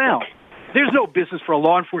stand your ground. There's no business for a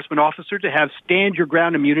law enforcement officer to have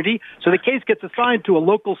stand-your-ground immunity, so the case gets assigned to a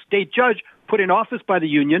local state judge put in office by the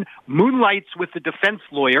union, moonlights with the defense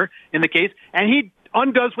lawyer in the case, and he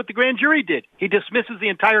undoes what the grand jury did. He dismisses the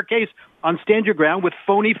entire case on stand-your-ground with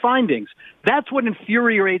phony findings. That's what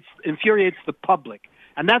infuriates the public,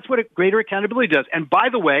 and that's what greater accountability does. And by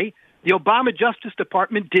the way, the Obama Justice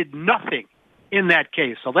Department did nothing in that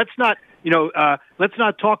case. So let's not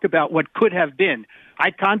talk about what could have been. I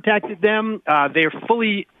contacted them. They're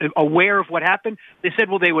fully aware of what happened. They said,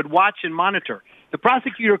 well, they would watch and monitor. The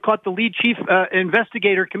prosecutor caught the lead chief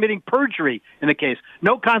investigator committing perjury in the case.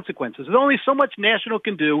 No consequences. There's only so much national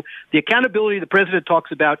can do. The accountability the president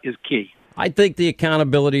talks about is key. I think the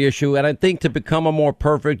accountability issue, and I think to become a more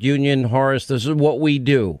perfect union, Horace, this is what we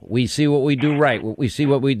do. We see what we do right. We see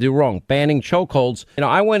what we do wrong. Banning chokeholds.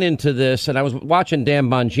 I went into this, and I was watching Dan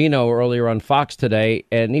Bongino earlier on Fox today,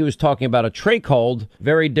 and he was talking about a trachehold,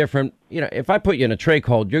 very different. If I put you in a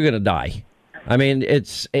trachehold, you're going to die. I mean,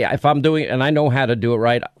 if I'm doing it, and I know how to do it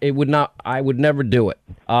right, I would never do it.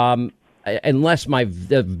 Unless my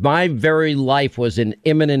very life was in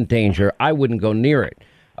imminent danger, I wouldn't go near it.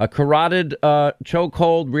 A carotid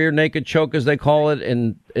chokehold, rear naked choke, as they call it,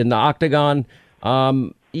 in the octagon.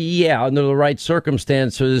 Under the right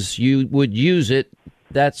circumstances, you would use it.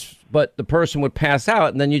 But the person would pass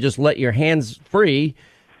out, and then you just let your hands free,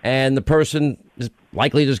 and the person is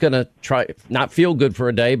likely just going to try not feel good for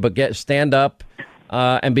a day, but stand up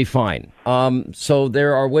and be fine. So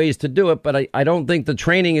there are ways to do it, but I don't think the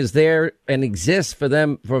training is there and exists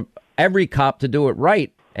for every cop to do it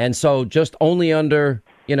right. And so just only under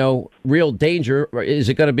real danger is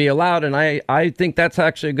it going to be allowed? And I think that's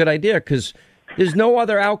actually a good idea because there's no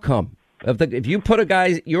other outcome. If you put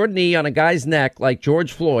your knee on a guy's neck like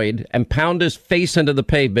George Floyd and pound his face into the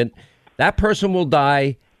pavement, that person will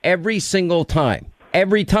die every single time.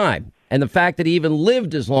 Every time. And the fact that he even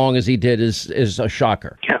lived as long as he did is a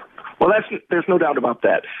shocker. Yeah. Well, there's no doubt about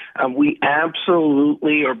that. We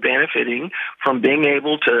absolutely are benefiting from being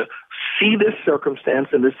able to see this circumstance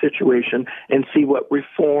and this situation and see what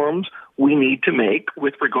reforms we need to make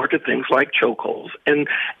with regard to things like chokeholds and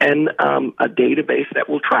a database that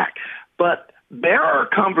will track. But there are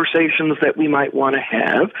conversations that we might want to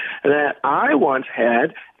have that I once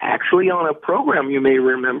had actually on a program you may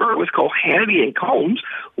remember. It was called Hannity and Combs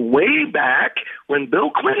way back when Bill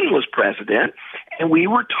Clinton was president, and we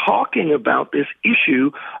were talking about this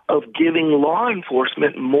issue of giving law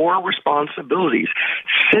enforcement more responsibilities.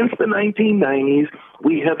 Since the 1990s,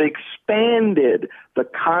 we have expanded the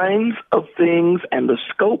kinds of things and the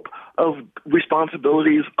scope of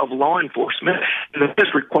responsibilities of law enforcement. This has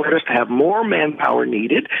required us to have more manpower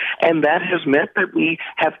needed, and that has meant that we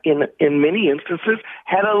have, in many instances,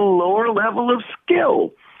 had a lower level of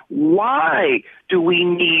skill. Why do we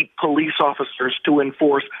need police officers to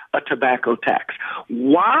enforce a tobacco tax?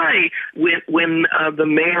 Why, when the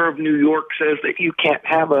mayor of New York says that you can't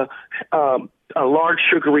have a large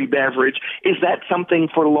sugary beverage, is that something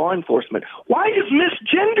for law enforcement? Why is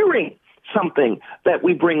misgendering something that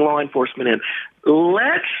we bring law enforcement in?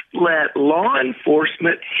 Let's let law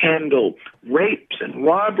enforcement handle rapes and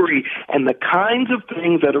robbery and the kinds of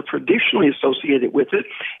things that are traditionally associated with it,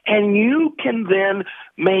 and you can then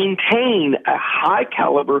maintain a high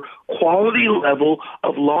caliber, quality level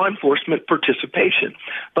of law enforcement participation.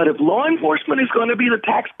 But if law enforcement is going to be the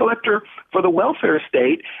tax collector for the welfare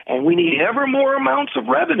state, and we need ever more amounts of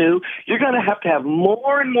revenue, you're going to have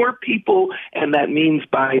more and more people, and that means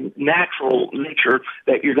by natural nature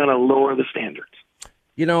that you're going to lower the standards.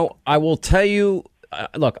 You know, I will tell you,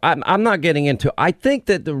 look, I'm not getting into, I think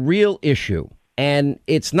that the real issue, and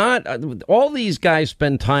it's not, all these guys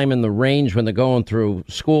spend time in the range when they're going through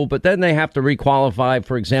school, but then they have to requalify,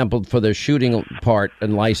 for example, for the shooting part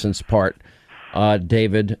and license part,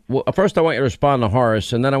 David. Well, first, I want you to respond to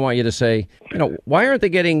Horace, and then I want you to say, you know, why aren't they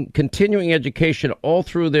getting continuing education all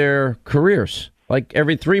through their careers? Like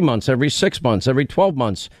every 3 months, every 6 months, every 12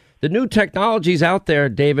 months. The new technology's out there,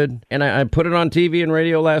 David, and I put it on TV and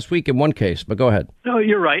radio last week in one case, but go ahead. No,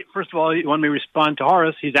 you're right. First of all, you want me to respond to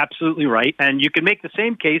Horace. He's absolutely right. And you can make the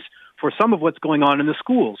same case for some of what's going on in the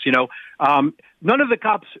schools. You know, none of the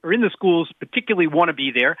cops are in the schools particularly want to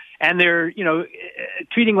be there, and they're, you know,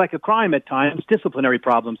 treating like a crime at times, disciplinary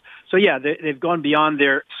problems. So, yeah, they've gone beyond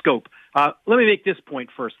their scope. Let me make this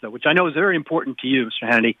point first, though, which I know is very important to you, Mr.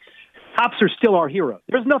 Hannity. Cops are still our heroes.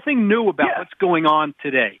 There's nothing new about what's going on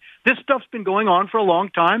today. This stuff's been going on for a long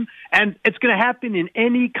time, and it's going to happen in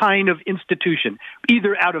any kind of institution,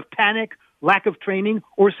 either out of panic, lack of training,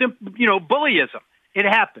 or bullyism. It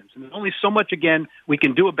happens, and there's only so much, again, we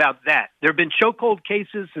can do about that. There have been chokehold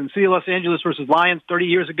cases in City of Los Angeles versus Lyons 30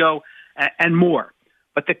 years ago and more,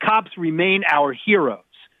 but the cops remain our heroes.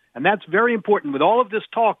 And that's very important. With all of this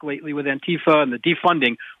talk lately with Antifa and the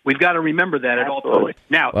defunding, we've got to remember that at all times.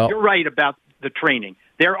 Now, you're right about the training.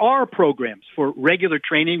 There are programs for regular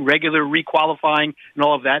training, regular requalifying, and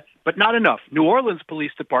all of that, but not enough. New Orleans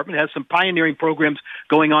Police Department has some pioneering programs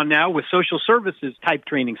going on now with social services type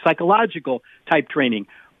training, psychological type training.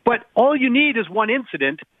 But all you need is one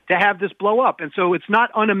incident to have this blow up. And so it's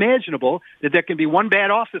not unimaginable that there can be one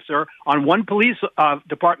bad officer on one police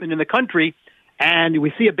department in the country, and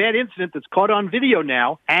we see a bad incident that's caught on video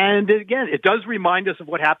now. And again, it does remind us of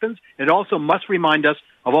what happens. It also must remind us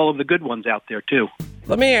of all of the good ones out there, too.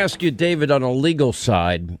 Let me ask you, David, on a legal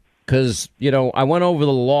side, because, you know, I went over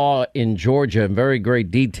the law in Georgia in very great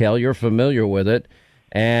detail. You're familiar with it.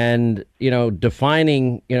 And, you know,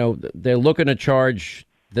 defining, you know, they're looking to charge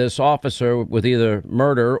this officer with either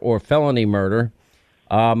murder or felony murder.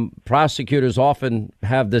 Prosecutors often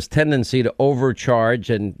have this tendency to overcharge,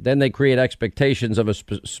 and then they create expectations of a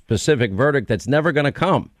specific verdict that's never going to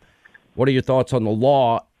come. What are your thoughts on the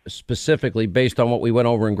law specifically based on what we went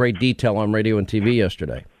over in great detail on radio and TV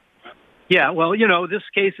yesterday? Yeah, well, you know, this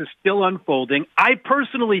case is still unfolding. I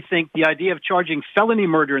personally think the idea of charging felony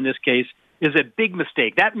murder in this case is a big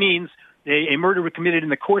mistake. That means a murder was committed in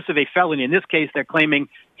the course of a felony. In this case, they're claiming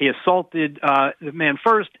he assaulted the man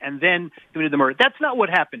first and then committed the murder. That's not what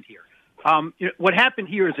happened here. What happened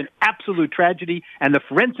here is an absolute tragedy, and the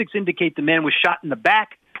forensics indicate the man was shot in the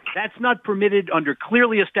back. That's not permitted under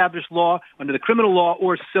clearly established law, under the criminal law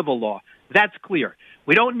or civil law. That's clear.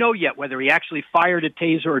 We don't know yet whether he actually fired a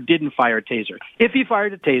taser or didn't fire a taser. If he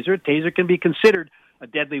fired a taser can be considered a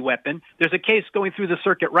deadly weapon. There's a case going through the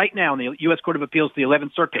circuit right now in the U.S. Court of Appeals, the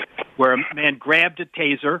 11th Circuit, where a man grabbed a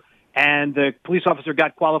taser and the police officer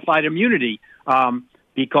got qualified immunity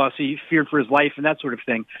because he feared for his life and that sort of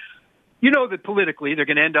thing. You know that politically they're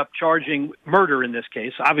going to end up charging murder in this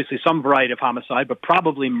case, obviously some variety of homicide, but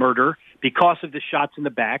probably murder because of the shots in the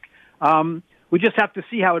back. We just have to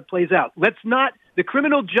see how it plays out. The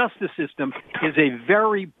criminal justice system is a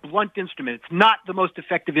very blunt instrument. It's not the most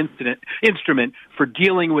effective instrument for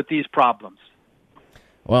dealing with these problems.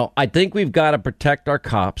 Well, I think we've got to protect our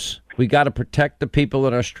cops. We got to protect the people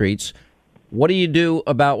in our streets. What do you do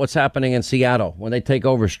about what's happening in Seattle when they take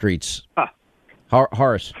over streets?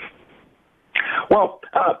 Horace. Well,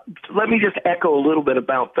 let me just echo a little bit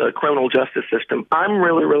about the criminal justice system. I'm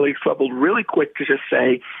really, really troubled, really quick to just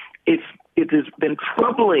say it has been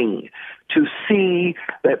troubling to see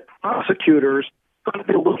that prosecutors going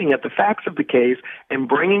to be looking at the facts of the case and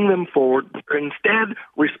bringing them forward. They're instead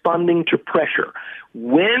responding to pressure.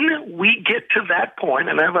 When we get to that point,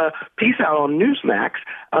 and I have a piece out on Newsmax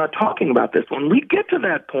talking about this, when we get to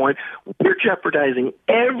that point, we're jeopardizing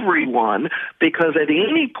everyone because at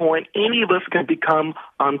any point, any of us can become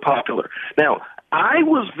unpopular. Now, I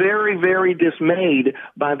was very, very dismayed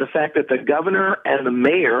by the fact that the governor and the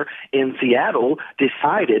mayor in Seattle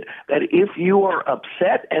decided that if you are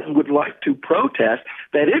upset and would like to protest,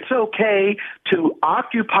 that it's okay to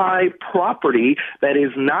occupy property that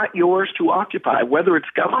is not yours to occupy, whether it's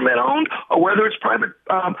government-owned or whether it's private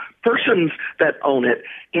persons that own it.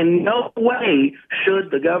 In no way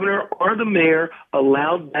should the governor or the mayor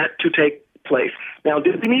allow that to take place. Now,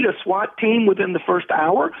 did we need a SWAT team within the first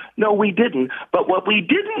hour? No, we didn't. But what we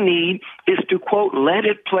didn't need is to, quote, let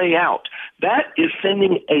it play out. That is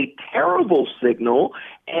sending a terrible signal,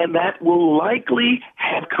 and that will likely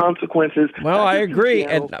have consequences. Well, I agree.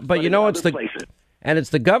 But you know, it's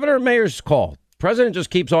the governor and mayor's call. The president just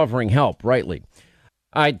keeps offering help, rightly.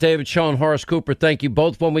 All right, David Schoen, Horace Cooper, thank you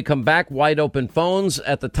both. When we come back, wide open phones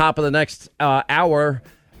at the top of the next hour.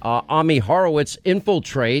 Ami Horowitz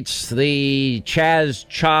infiltrates the CHAZ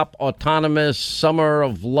CHOP Autonomous Summer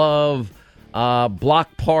of Love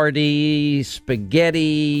block party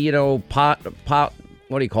spaghetti, pot.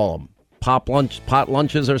 What do you call them? Pot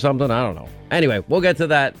lunches or something? I don't know. Anyway, we'll get to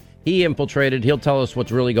that. He infiltrated. He'll tell us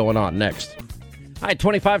what's really going on next. All right,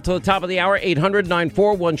 25 to the top of the hour.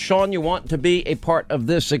 800-941. Sean, you want to be a part of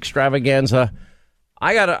this extravaganza?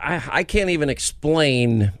 I can't even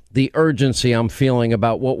explain the urgency I'm feeling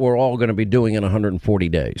about what we're all going to be doing in 140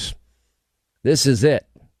 days. This is it.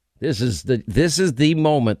 This is the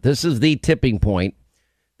moment. This is the tipping point.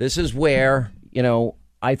 This is where,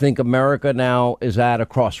 I think America now is at a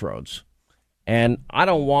crossroads. And I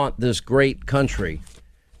don't want this great country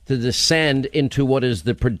to descend into what is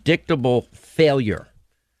the predictable failure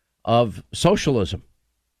of socialism,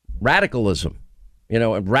 radicalism,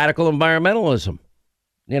 radical environmentalism.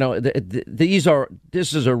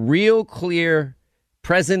 This is a real clear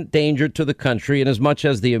present danger to the country. And as much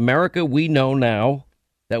as the America we know now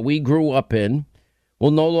that we grew up in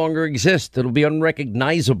will no longer exist, it'll be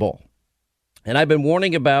unrecognizable. And I've been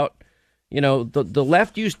warning about, the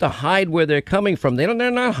left used to hide where they're coming from. They're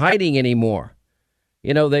not hiding anymore.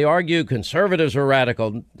 They argue conservatives are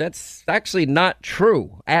radical. That's actually not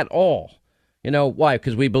true at all. Why?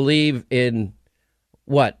 Because we believe in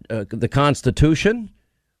the Constitution.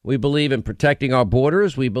 We believe in protecting our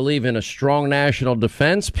borders. We believe in a strong national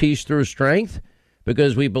defense, peace through strength,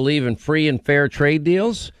 because we believe in free and fair trade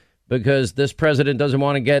deals, because this president doesn't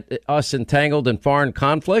want to get us entangled in foreign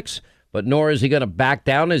conflicts, but nor is he going to back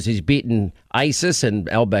down as he's beaten ISIS and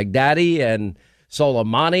al-Baghdadi and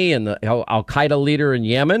Soleimani and the al-Qaeda leader in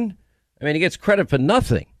Yemen. I mean, he gets credit for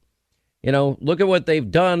nothing. Look at what they've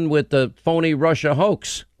done with the phony Russia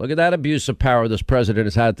hoax. Look at that abuse of power this president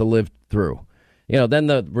has had to live through. Then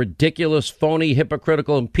the ridiculous, phony,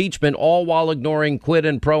 hypocritical impeachment, all while ignoring quid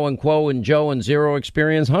and pro and quo and Joe and zero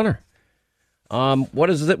experience Hunter. What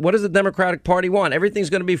does the Democratic Party want? Everything's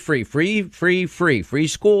going to be free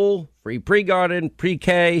school, free pre-garden,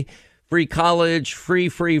 pre-K, free college,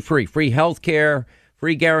 free health care,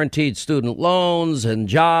 free guaranteed student loans and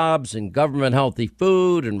jobs and government healthy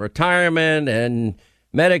food and retirement and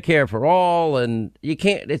Medicare for all. And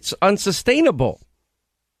it's unsustainable.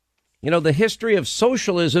 The history of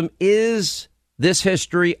socialism is this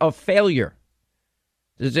history of failure.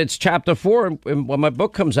 It's chapter 4 when my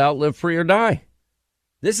book comes out, Live Free or Die.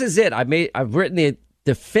 This is it. I've written the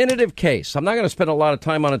definitive case. I'm not going to spend a lot of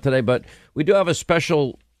time on it today, but we do have a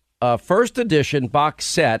special first edition box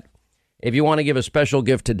set if you want to give a special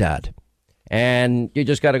gift to Dad. And you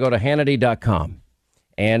just got to go to Hannity.com.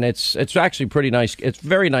 And it's actually pretty nice. It's a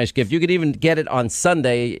very nice gift. You could even get it on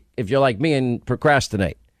Sunday if you're like me and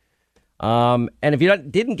procrastinate. And if you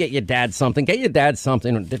didn't get your dad something, get your dad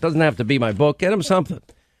something. It doesn't have to be my book. Get him something.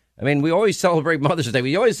 I mean, we always celebrate Mother's Day.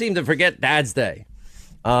 We always seem to forget Dad's Day.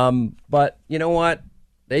 But you know what?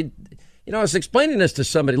 I was explaining this to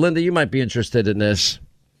somebody. Linda, you might be interested in this.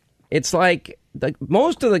 It's like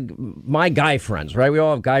most of my guy friends, right? We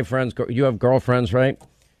all have guy friends. You have girlfriends, right?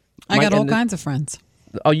 I got all kinds of friends.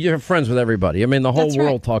 Oh, you're friends with everybody. I mean, the whole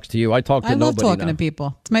world talks to you. I talk to nobody. I love talking to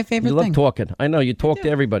people. It's my favorite thing. You love talking. I know. You talk to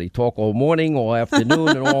everybody. Talk all morning, all afternoon,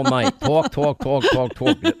 and all night. Talk. And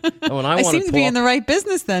when I seem to be in the right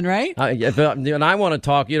business then, right? And I want to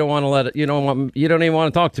talk. You don't want to let it. You don't even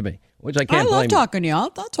want to talk to me, which I can't blame you. I love talking to you. I'll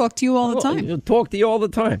talk to you all the time. I'll talk to you all the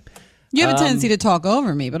time. You have a tendency to talk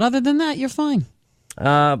over me, but other than that, you're fine.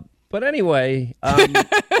 But anyway,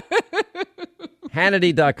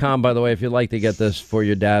 Hannity.com, by the way, if you'd like to get this for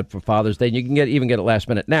your dad for Father's Day. You can even get it last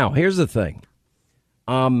minute. Now, here's the thing.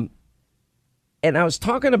 And I was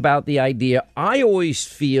talking about the idea. I always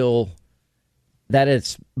feel that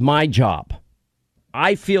it's my job.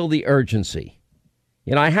 I feel the urgency.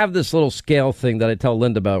 I have this little scale thing that I tell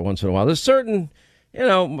Linda about once in a while. There's certain,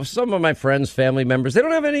 some of my friends, family members, they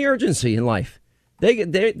don't have any urgency in life.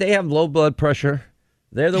 They have low blood pressure.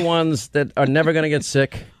 They're the ones that are never going to get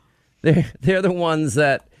sick. They're the ones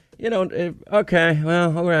that, okay,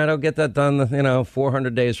 well, all right, I'll get that done,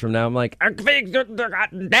 400 days from now. I'm like,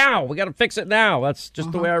 now, we got to fix it now. That's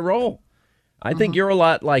just the way I roll. I think you're a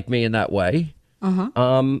lot like me in that way.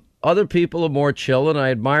 Other people are more chill, and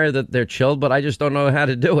I admire that they're chill, but I just don't know how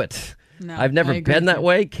to do it. No, I've never been that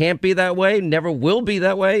way, can't be that way, never will be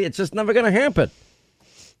that way. It's just never going to happen.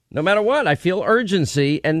 No matter what, I feel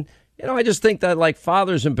urgency, and I just think that like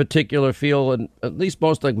fathers in particular feel, and at least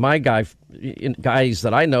most like my guys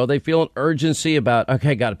that I know, they feel an urgency about,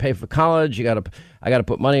 okay, I got to pay for college, I got to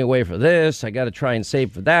put money away for this, I got to try and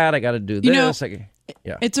save for that, I got to do this.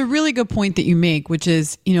 It's a really good point that you make, which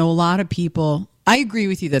is, a lot of people. I agree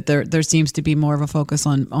with you that there seems to be more of a focus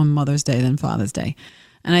on Mother's Day than Father's Day.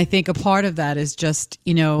 And I think a part of that is just,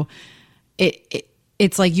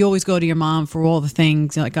 it's like you always go to your mom for all the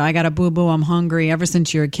things. You're like, I got a boo-boo, I'm hungry. Ever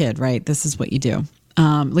since you're a kid, right? This is what you do.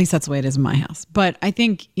 At least that's the way it is in my house. But I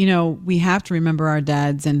think, we have to remember our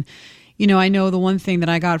dads. And, I know the one thing that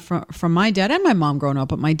I got from my dad and my mom growing up,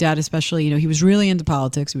 but my dad especially, he was really into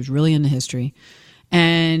politics. He was really into history.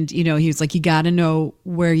 And, he was like, you got to know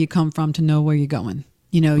where you come from to know where you're going.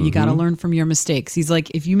 You got to learn from your mistakes. He's like,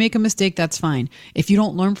 if you make a mistake, that's fine. If you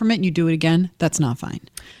don't learn from it and you do it again, that's not fine.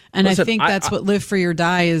 And listen, I think that's what Live Free or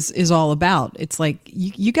Die is all about. It's like,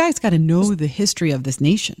 you guys got to know the history of this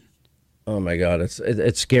nation. Oh, my God.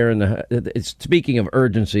 It's scaring. It's speaking of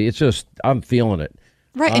urgency, it's just, I'm feeling it.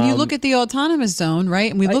 Right. And you look at the autonomous zone,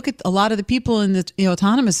 right? And we look at a lot of the people in the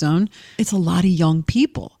autonomous zone. It's a lot of young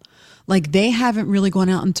people. Like, they haven't really gone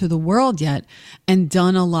out into the world yet and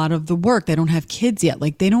done a lot of the work. They don't have kids yet.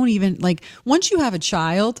 Like, they don't even, like, once you have a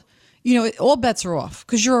child, all bets are off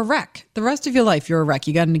because you're a wreck. The rest of your life, you're a wreck.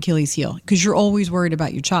 You got an Achilles heel because you're always worried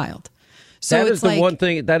about your child. So that is the one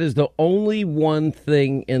thing, that is the only one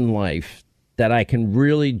thing in life that I can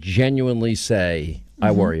really genuinely say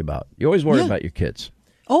I worry about. You always worry about your kids.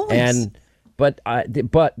 Always. But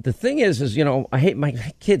the thing is, I hate, my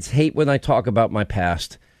kids hate when I talk about my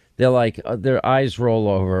past. They're like, their eyes roll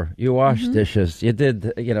over. You washed dishes. You did,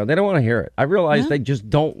 they don't want to hear it. I realize they just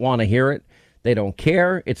don't want to hear it. They don't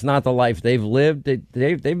care. It's not the life they've lived.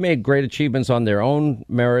 They've made great achievements on their own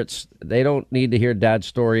merits. They don't need to hear Dad's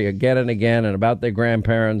story again and again and about their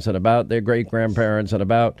grandparents and about their great-grandparents and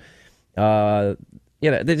about,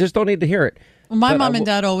 they just don't need to hear it. Well, my mom and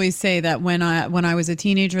dad always say that when I was a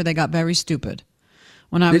teenager, they got very stupid.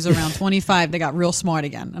 When I was around 25, they got real smart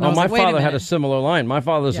again. And my father had a similar line. My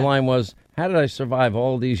father's line was, how did I survive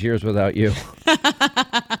all these years without you?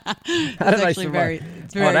 How did I survive?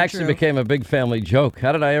 It actually became a big family joke.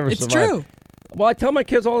 How did I ever survive? It's true. Well, I tell my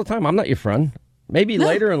kids all the time, I'm not your friend. Maybe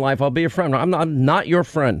later in life I'll be a friend. I'm not your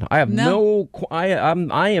friend. I have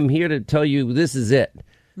I am here to tell you this is it.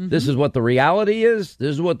 This is what the reality is. This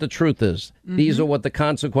is what the truth is. These are what the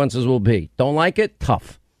consequences will be. Don't like it?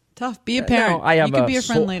 Tough. Be a parent. You can be a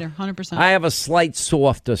friend later, 100%. I have a slight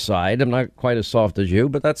softer side. I'm not quite as soft as you,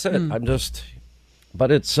 but that's it. I'm just...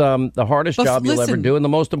 But it's the hardest job you'll ever do and the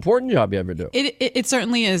most important job you ever do. It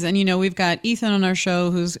certainly is. And, we've got Ethan on our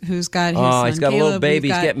show who's got his son, he's got Caleb. a little baby.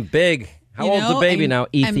 He's getting big. How old's the baby now,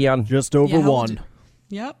 Ethan? Just over 1.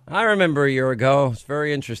 Yep. I remember a year ago. It's a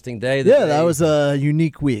very interesting day. That was a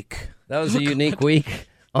unique week. That was a unique week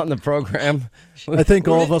on the program. I think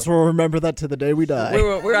all of us will remember that to the day we die.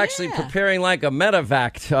 We're actually preparing like a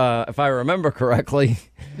medevac, if I remember correctly.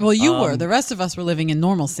 Well, you were. The rest of us were living in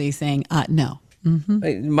normalcy saying, no.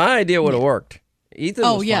 My idea would have worked. Ethan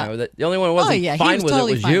was fine with it. The only one who wasn't fine with it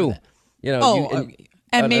was you.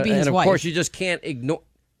 And maybe his wife. And of course, you just can't ignore...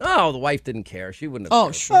 Oh, the wife didn't care. She wouldn't have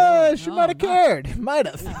cared. Sure. She might have cared. Might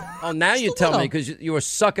have. Oh, now you tell me because you were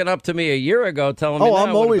sucking up to me a year ago telling me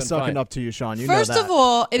I'm always sucking up to you, Sean. You First know that. of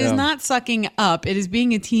all, it is not sucking up. It is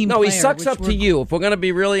being a team player. No, he sucks up to you. If we're going to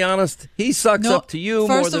be really honest, he sucks up to you more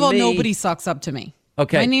than me. First of all, nobody sucks up to me.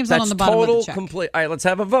 Okay, my name's not on the bottom of the check. Complete. All right, let's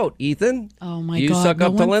have a vote. Ethan, oh my God, you suck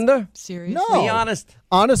up to Linda? Seriously? No. Be honest.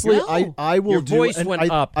 Honestly, I will Your do. voice went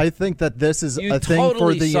up. I think that this is You a thing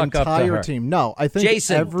totally for the suck up to entire her. team. No, I think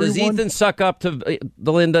Jason, does Ethan suck up to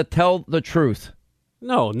the Linda? Tell the truth.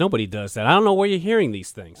 No, nobody does that. I don't know where you're hearing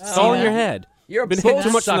these things. It's all in your head. You're been both hit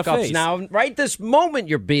too much in the suck-ups face now. Right this moment,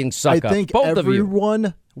 you're being suck-ups. I think both of you.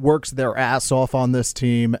 everyone works their ass off on this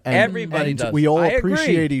team. And Everybody does. We all I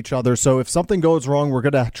appreciate agree. each other. So if something goes wrong, we're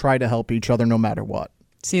going to try to help each other no matter what.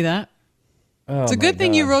 See that? Oh, it's a good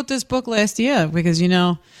thing you wrote this book last year because,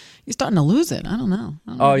 you're starting to lose it. I don't know.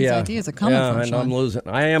 Where these ideas are coming from, and Sean. I'm losing.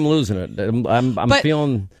 I am losing it. I'm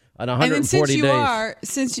feeling at 140 and then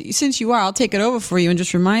since you are, I'll take it over for you and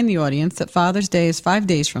just remind the audience that Father's Day is 5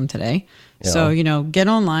 days from today. Yeah. So, get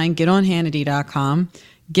online, get on Hannity.com,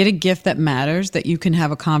 get a gift that matters that you can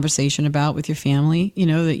have a conversation about with your family,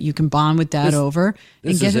 that you can bond with Dad over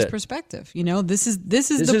and get his perspective. This is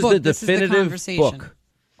the book. This is the definitive conversation. book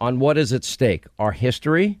on what is at stake. Our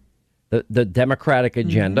history, the Democratic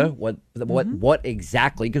agenda, what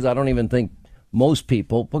exactly, because I don't even think most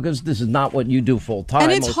people, because this is not what you do full time.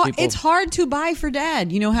 And it's hard to buy for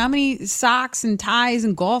Dad. How many socks and ties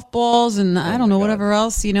and golf balls and I don't know, whatever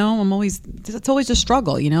else, it's always a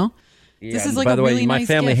struggle, Yeah, this is like by the way, really my nice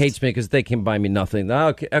family gift. hates me because they can buy me nothing.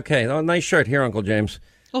 Okay. Oh, nice shirt here, Uncle James.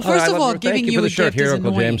 Well, first of all, giving you for a the shirt gift here, is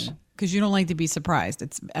Uncle annoying James. because you don't like to be surprised.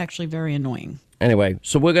 It's actually very annoying. Anyway,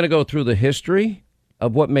 so we're going to go through the history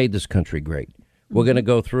of what made this country great. We're going to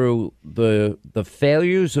go through the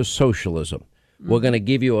failures of socialism. We're going to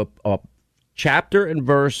give you a chapter and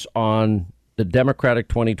verse on the Democratic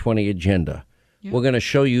 2020 agenda. Yeah. We're going to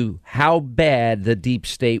show you how bad the deep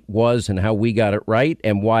state was and how we got it right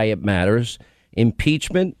and why it matters.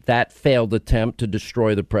 Impeachment, that failed attempt to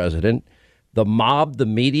destroy the president. The mob, the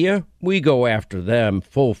media, we go after them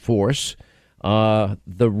full force. The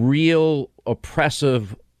real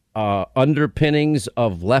oppressive underpinnings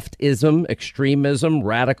of leftism, extremism,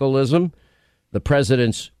 radicalism.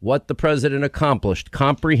 What the president accomplished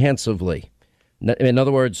comprehensively. In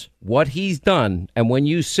other words, what he's done. And when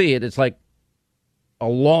you see it, it's like a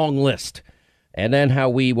long list. And then how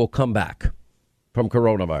we will come back from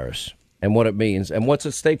coronavirus and what it means and what's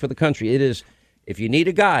at stake for the country. It is, if you need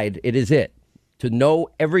a guide, it is it. To know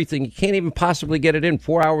everything. You can't even possibly get it in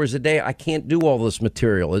 4 hours a day. I can't do all this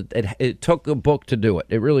material. It took a book to do it.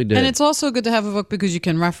 It really did. And it's also good to have a book because you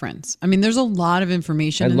can reference. I mean, there's a lot of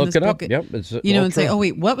information and in look this it book. Up. Yep, it's and say, oh,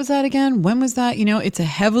 wait, what was that again? When was that? It's a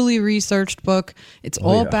heavily researched book. It's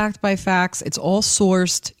all backed by facts. It's all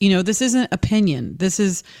sourced. This isn't opinion. This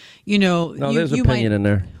is, No, there's opinion in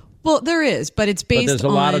there. Well, there is, but it's based on... there's a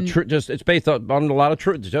lot of truth. It's based on a lot of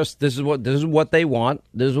truth. Just this is what they want.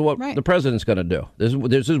 This is what the president's going to do.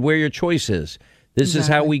 This is where your choice is. This is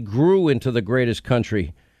how we grew into the greatest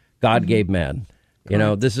country God gave man.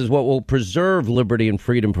 This is what will preserve liberty and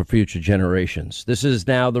freedom for future generations. This is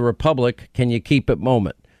now the republic. Can you keep it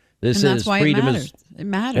moment? This and that's is why freedom. It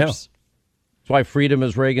matters. Yeah. That's why freedom,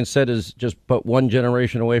 as Reagan said, is just but one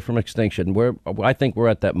generation away from extinction. I think we're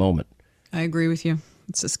at that moment. I agree with you.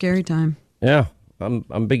 It's a scary time. Yeah,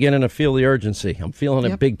 I'm beginning to feel the urgency. I'm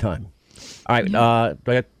feeling it big time. All right, do I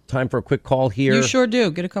got time for a quick call here? You sure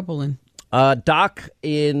do. Get a couple in. Doc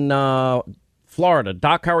in Florida.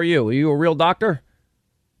 Doc, how are you? Are you a real doctor?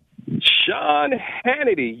 Sean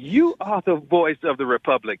Hannity, you are the voice of the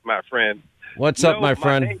Republic, my friend. What's up, my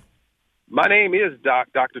friend? My name is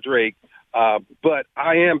Dr. Drake, but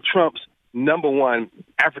I am Trump's number one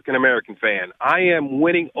African-American fan. I am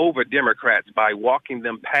winning over Democrats by walking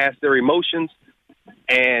them past their emotions.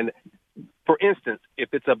 And, for instance,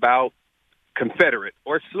 if it's about Confederate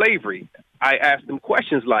or slavery, I ask them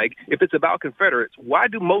questions like, if it's about Confederates, why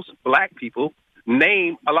do most black people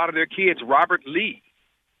name a lot of their kids Robert Lee?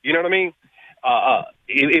 You know what I mean?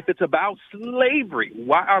 If it's about slavery,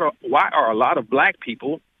 why are a lot of black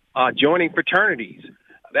people joining fraternities?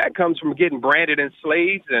 That comes from getting branded as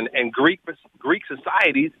slaves and Greek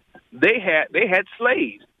societies. They had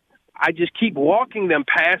slaves. I just keep walking them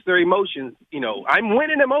past their emotions. I'm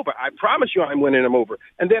winning them over. I promise you I'm winning them over.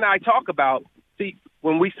 And then I talk about,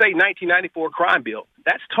 when we say 1994 crime bill,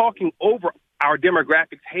 that's talking over our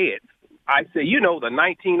demographics' head. I say, the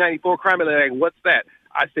 1994 crime bill, like, what's that?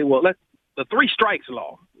 I say, well, the three strikes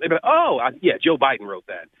law. They be like, Joe Biden wrote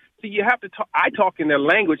that. See, you have to talk. I talk in their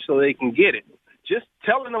language so they can get it. Just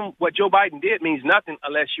telling them what Joe Biden did means nothing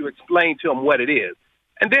unless you explain to them what it is.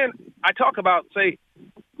 And then I talk about, say,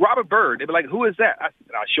 Robert Byrd. They'd be like, who is that? I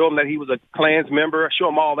show them that he was a Klans member. I show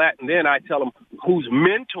them all that. And then I tell them whose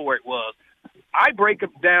mentor it was. I break it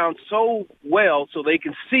down so well so they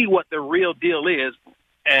can see what the real deal is.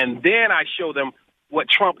 And then I show them what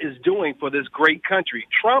Trump is doing for this great country.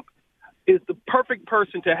 Trump is the perfect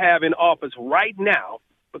person to have in office right now,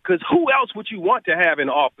 because who else would you want to have in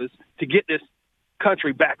office to get this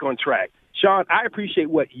country back on track? Sean, I appreciate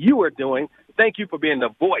what you are doing. Thank you for being the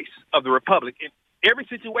voice of the Republic. In every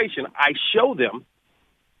situation, I show them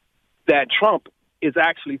that Trump is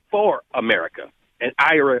actually for America. And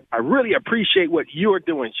I really appreciate what you are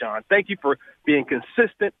doing, Sean. Thank you for being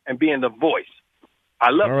consistent and being the voice.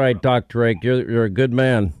 I love you. All right, Doc Drake, you're a good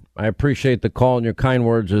man. I appreciate the call and your kind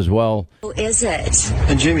words as well. Who is it?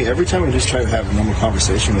 And Jamie, every time we just try to have a normal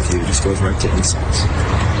conversation with you, it just goes right to insults.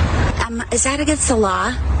 Is that against the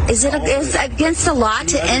law? Is it against the law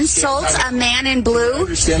to insult a man in blue? I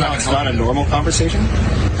understand that it's not a normal conversation.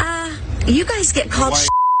 You guys get called all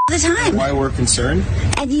the time. Why we're concerned?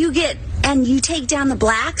 And you take down the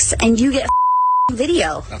blacks and you get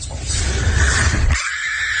video. That's false.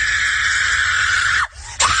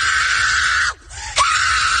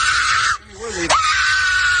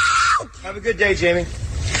 Have a good day, Jamie.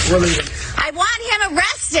 We're leaving. I want him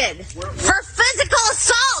arrested for physical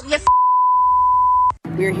assault.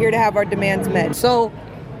 We're here to have our demands met. So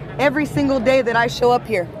every single day that I show up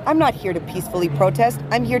here, I'm not here to peacefully protest.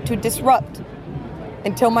 I'm here to disrupt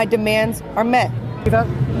until my demands are met.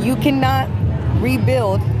 You cannot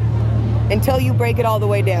rebuild until you break it all the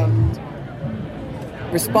way down.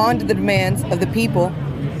 Respond to the demands of the people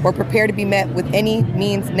or prepare to be met with any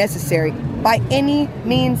means necessary. By any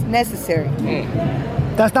means necessary.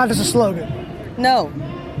 That's not just a slogan. No.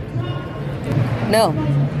 No.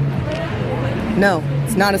 No,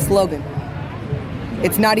 it's not a slogan.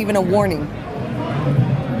 It's not even a warning.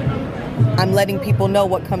 I'm letting people know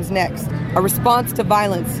what comes next. A response to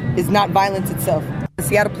violence is not violence itself. The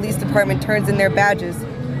Seattle Police Department turns in their badges.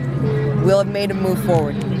 We'll have made a move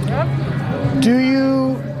forward. Do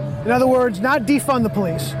you, in other words, not defund the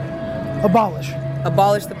police, abolish?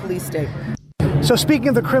 Abolish the police state. So speaking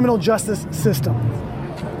of the criminal justice system,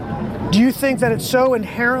 do you think that it's so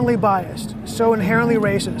inherently biased, so inherently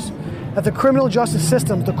racist, that the criminal justice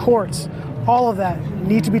system, the courts, all of that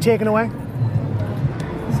need to be taken away?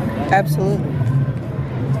 Absolutely.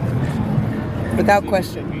 Without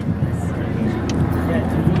question.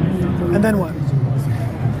 And then what?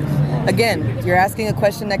 Again, you're asking a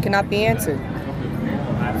question that cannot be answered.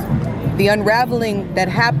 The unraveling that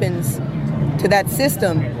happens to that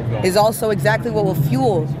system is also exactly what will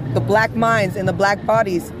fuel the black minds and the black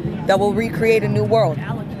bodies that will recreate a new world.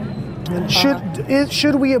 And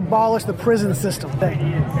should we abolish the prison system?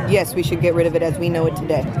 Yes, we should get rid of it as we know it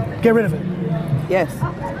today. Get rid of it? Yes.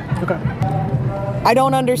 Okay. I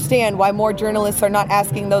don't understand why more journalists are not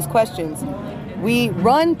asking those questions. We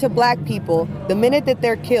run to black people the minute that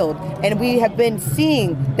they're killed, and we have been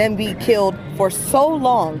seeing them be killed for so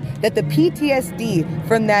long that the PTSD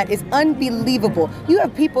from that is unbelievable. You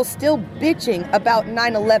have people still bitching about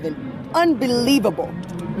 9/11. Unbelievable.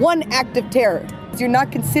 One act of terror. You're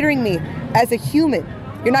not considering me as a human.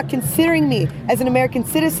 You're not considering me as an American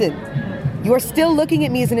citizen. You are still looking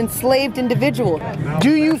at me as an enslaved individual.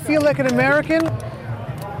 Do you feel like an American?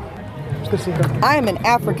 I am an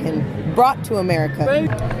African brought to America.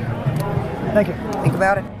 Thank you. Think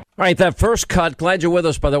about it. All right, that first cut, glad you're with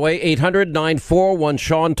us, by the way,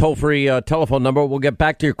 800-941-SEAN, toll-free telephone number. We'll get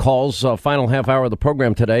back to your calls, final half hour of the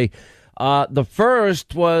program today. The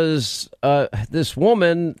first was this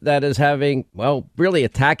woman that is really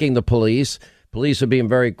attacking the police. Police are being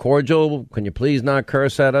very cordial. Can you please not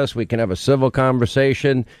curse at us? We can have a civil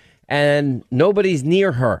conversation. And nobody's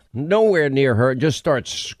near her, nowhere near her, just starts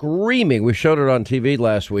screaming. We showed it on TV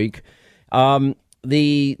last week.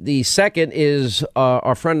 The second is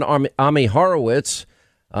our friend Ami Horowitz,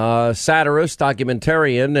 satirist,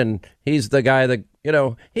 documentarian, and he's the guy that,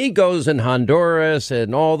 he goes in Honduras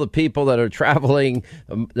and all the people that are traveling,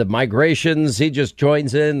 the migrations, he just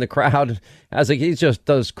joins in the crowd. He just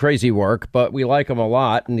does crazy work, but we like him a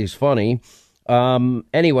lot, and he's funny.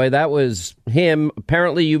 Anyway, that was him.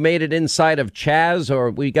 Apparently you made it inside of CHAZ, or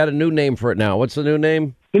we got a new name for it now. What's the new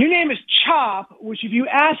name? The new name is CHOP, which if you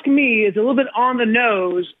ask me is a little bit on the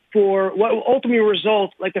nose for what will ultimately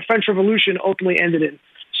result like the French Revolution ultimately ended in.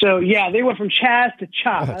 So, yeah, they went from CHAZ to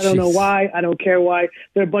CHOP. I don't know why. I don't care why.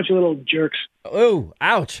 They're a bunch of little jerks. Oh,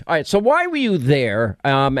 ouch. All right, so why were you there,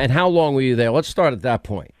 and how long were you there? Let's start at that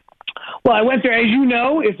point. Well, I went there, as you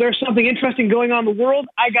know, if there's something interesting going on in the world,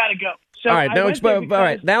 I got to go. So all right,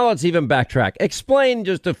 now let's even backtrack. Explain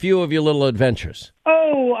just a few of your little adventures.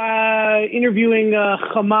 Interviewing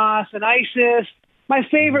Hamas and ISIS. My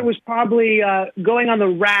favorite was probably going on the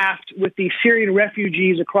raft with the Syrian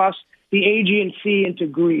refugees across the Aegean Sea into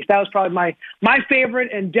Greece. That was probably my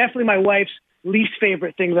favorite, and definitely my wife's least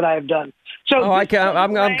favorite thing that I have done. So I'm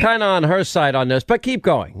kind of on her side on this, but keep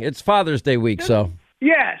going. It's Father's Day week, so.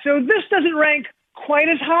 Yeah, so this doesn't rank quite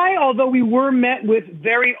as high, although we were met with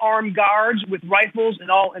very armed guards with rifles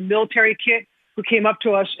and military kit who came up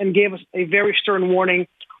to us and gave us a very stern warning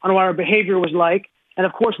on what our behavior was like. And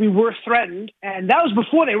of course, we were threatened. And that was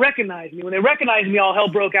before they recognized me. When they recognized me, all hell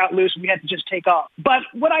broke out loose and we had to just take off. But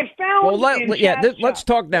what I found. Let's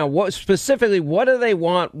talk now. What specifically, what do they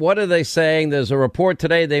want? What are they saying? There's a report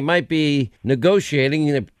today they might be negotiating.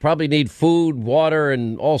 They probably need food, water,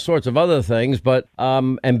 and all sorts of other things. But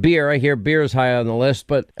and beer. I hear beer is high on the list.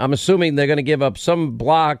 But I'm assuming they're going to give up some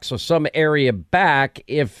blocks or some area back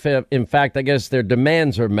if, in fact, I guess their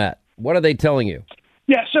demands are met. What are they telling you?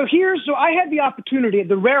 Yeah, so I had the opportunity,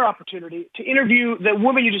 the rare opportunity, to interview the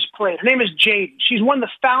woman you just played. Her name is Jade. She's one of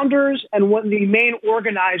the founders and one of the main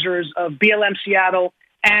organizers of BLM Seattle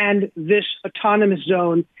and this autonomous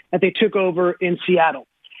zone that they took over in Seattle.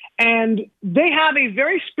 And they have a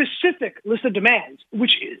very specific list of demands,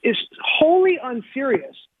 which is wholly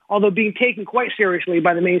unserious, although being taken quite seriously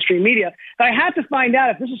by the mainstream media, that I had to find out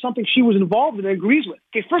if this is something she was involved in and agrees with.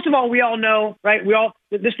 Okay, first of all, we all know, right,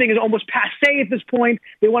 this thing is almost passé at this point.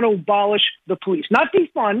 They want to abolish the police. Not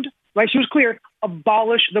defund, right? She was clear,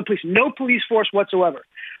 abolish the police. No police force whatsoever.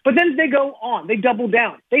 But then they go on. They double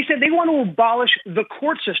down. They said they want to abolish the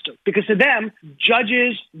court system because to them,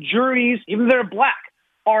 judges, juries, even if they're black,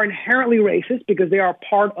 are inherently racist because they are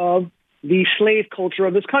part of the slave culture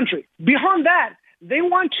of this country. Beyond that, they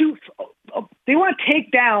want to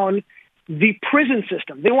take down the prison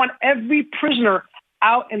system. They want every prisoner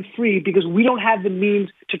out and free because we don't have the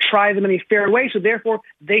means to try them in a fair way, so therefore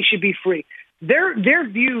they should be free. Their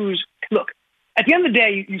views, look, at the end of the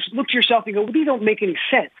day, you look to yourself and go, well, these don't make any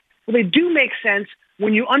sense. Well, they do make sense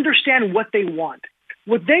when you understand what they want.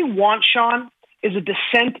 What they want, Sean, is a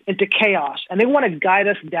descent into chaos, and they want to guide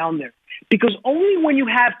us down there. Because only when you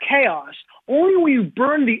have chaos, only when you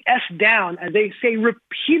burn the S down, as they say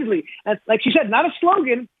repeatedly, and like you said, not a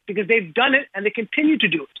slogan, because they've done it and they continue to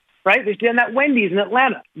do it, right? They've done that Wendy's in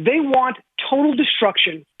Atlanta. They want total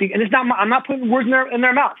destruction, and it's not. I'm not putting words in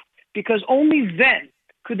their mouth, because only then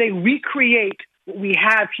could they recreate what we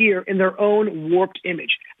have here in their own warped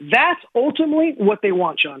image. That's ultimately what they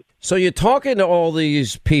want, Sean. So you're talking to all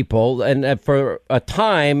these people, and for a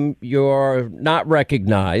time you're not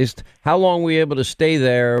recognized. How long were you able to stay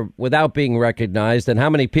there without being recognized, and how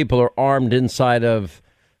many people are armed inside of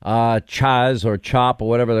CHAZ or CHOP or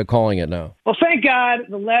whatever they're calling it now? Well, thank God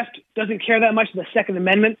the left doesn't care that much of the Second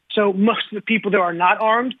Amendment, so most of the people there are not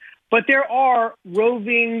armed, but there are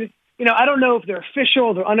roving, I don't know if they're official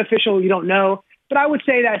or they're unofficial, you don't know. But I would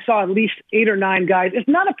say that I saw at least 8 or 9 guys. It's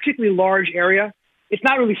not a particularly large area. It's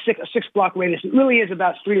not really a 6-block radius. It really is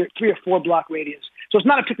about 3 or 4 block radius. So it's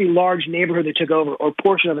not a particularly large neighborhood they took over or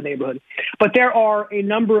portion of a neighborhood. But there are a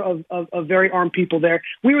number of very armed people there.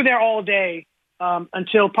 We were there all day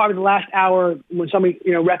until probably the last hour when somebody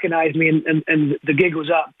recognized me and the gig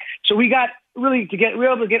was up. So we got we were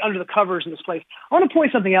able to get under the covers in this place. I want to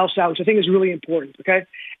point something else out, which I think is really important. Okay,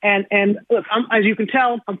 and look, as you can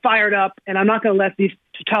tell, I'm fired up, and I'm not going to let these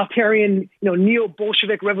totalitarian,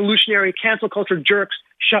 neo-Bolshevik, revolutionary, cancel culture jerks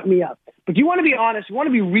shut me up. But you want to be honest, you want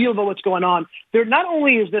to be real about what's going on. There not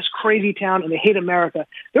only is this crazy town and they hate America,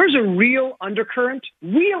 there's a real undercurrent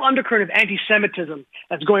of anti-Semitism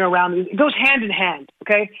that's going around. It goes hand in hand.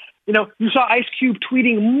 Okay. You saw Ice Cube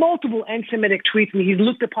tweeting multiple anti-Semitic tweets, and he's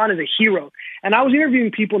looked upon as a hero. And I was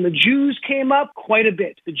interviewing people, and the Jews came up quite a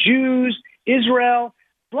bit. The Jews, Israel,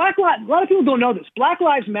 a lot of people don't know this. Black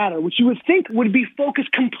Lives Matter, which you would think would be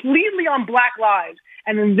focused completely on black lives,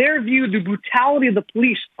 and in their view, the brutality of the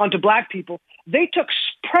police onto black people, they took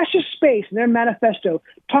precious space in their manifesto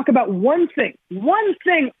to talk about one thing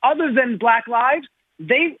other than black lives.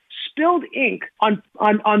 They spilled ink on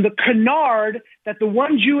the canard that the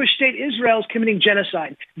one Jewish state, Israel, is committing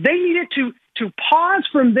genocide. They needed to pause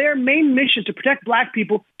from their main mission to protect black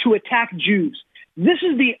people to attack Jews. This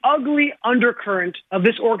is the ugly undercurrent of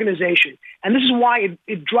this organization. And this is why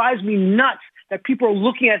it drives me nuts that people are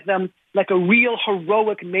looking at them like a real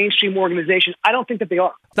heroic mainstream organization. I don't think that they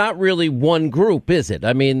are. It's not really one group, is it?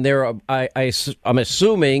 I mean, I'm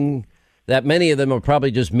assuming that many of them are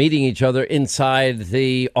probably just meeting each other inside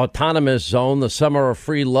the autonomous zone, the Summer of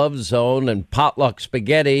Free Love zone, and potluck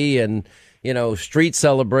spaghetti and, street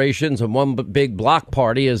celebrations and one big block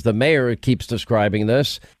party, as the mayor keeps describing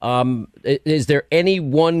this. Is there any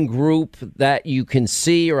one group that you can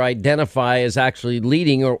see or identify as actually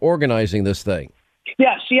leading or organizing this thing?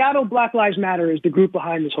 Yeah, Seattle Black Lives Matter is the group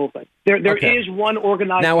behind this whole thing. There is one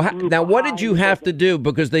organized group. Now, what did you have to do?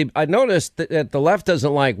 Because I noticed that the left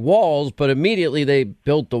doesn't like walls, but immediately they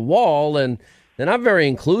built the wall, and they're not very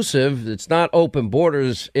inclusive. It's not open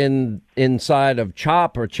borders inside of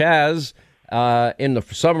CHOP or CHAZ in the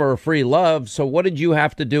Summer of Free Love. So what did you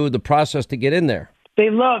have to do with the process to get in there? They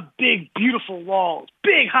love big, beautiful walls.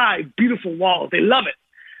 Big, high, beautiful walls. They love it.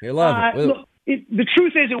 They love it. Look, the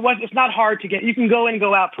truth is, it's not hard to get. You can go in and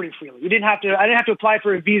go out pretty freely. I didn't have to apply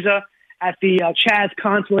for a visa at the CHAZ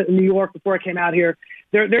consulate in New York before I came out here.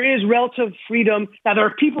 There is relative freedom. Now, there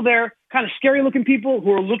are people there, kind of scary-looking people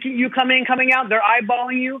who are looking at you coming out. They're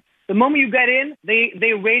eyeballing you. The moment you get in,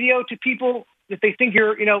 they radio to people if they think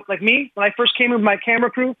you're, like me. When I first came in with my camera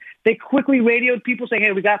crew, they quickly radioed people saying,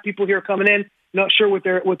 "Hey, we got people here coming in. Not sure what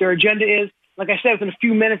their agenda is." Like I said, within a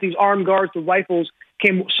few minutes, these armed guards with rifles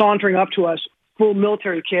came sauntering up to us, full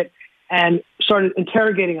military kit, and started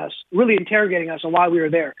interrogating us on why we were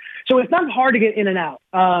there. So it's not hard to get in and out.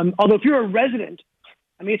 Although if you're a resident,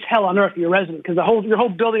 I mean, it's hell on earth if you're a resident because your whole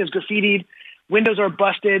building is graffitied, windows are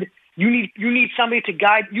busted. You need somebody to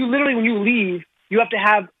guide you. Literally, when you leave, you have to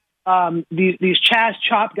have these CHAZ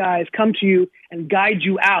CHOP guys come to you and guide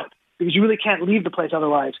you out because you really can't leave the place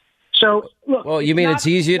otherwise. So look. Well, you mean it's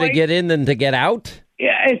easier to get in than to get out?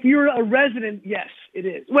 Yeah, if you're a resident, yes, it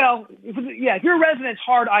is. Well, if you're a resident, it's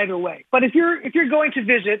hard either way. But if you're going to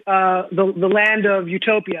visit the land of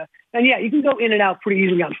utopia, then yeah, you can go in and out pretty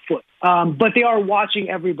easily on foot. But they are watching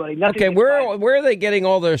everybody. Okay, where are they getting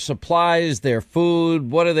all their supplies, their food?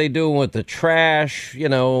 What are they doing with the trash?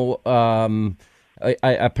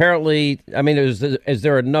 Apparently, I mean, is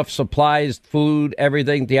there enough supplies, food,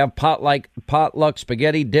 everything? Do you have potluck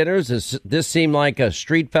spaghetti dinners? Does this seem like a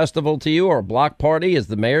street festival to you or a block party, as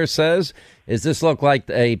the mayor says? Does this look like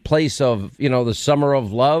a place of, the summer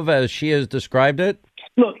of love, as she has described it?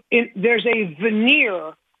 Look, there's a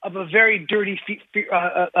veneer of a very dirty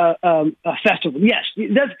festival. Yes,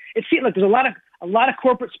 it does. It seems like there's a lot of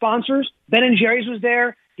corporate sponsors. Ben and Jerry's was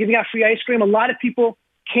there giving out free ice cream. A lot of people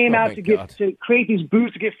came out to create these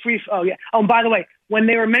booths to get free. Oh yeah. Oh, and by the way, when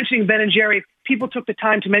they were mentioning Ben and Jerry, people took the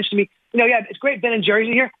time to mention to me, yeah, it's great Ben and Jerry's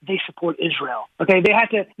are here. They support Israel. Okay, they had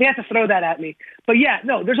to throw that at me. But yeah,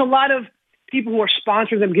 no, there's a lot of people who are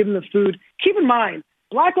sponsoring them, giving them food. Keep in mind,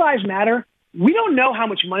 Black Lives Matter. We don't know how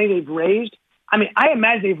much money they've raised. I mean, I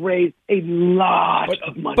imagine they've raised a lot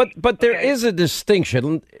of money. But there is a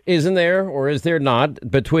distinction, isn't there, or is there not,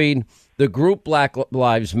 between the group Black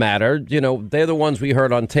Lives Matter? They're the ones we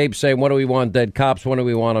heard on tape saying, "What do we want? Dead cops. What do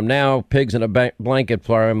we want them now? Pigs in a blanket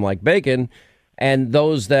fry them like bacon." And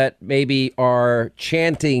those that maybe are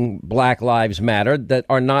chanting Black Lives Matter that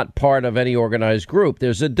are not part of any organized group.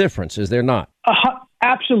 There's a difference, is there not?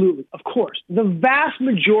 Absolutely, of course. The vast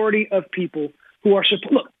majority of people who are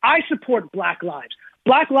look, I support Black lives.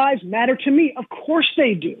 Black lives matter to me. Of course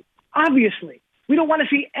they do. Obviously. We don't want to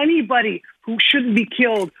see anybody who shouldn't be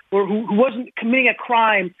killed or who wasn't committing a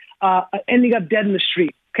crime ending up dead in the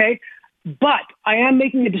street, okay? But I am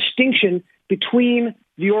making a distinction between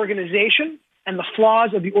the organization and the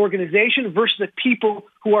flaws of the organization versus the people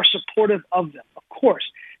who are supportive of them, of course.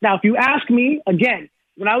 Now, if you ask me, again,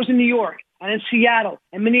 when I was in New York and in Seattle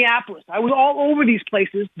and Minneapolis, I was all over these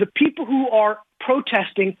places. The people who are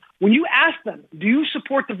protesting, when you ask them, do you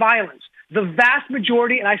support the violence? The vast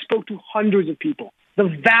majority, and I spoke to hundreds of people, the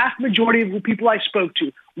vast majority of the people I spoke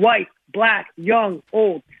to, white, black, young,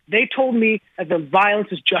 old, they told me that the violence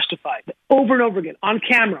is justified over and over again, on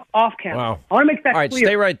camera, off camera. Wow. I want to make that clear. All right, clear.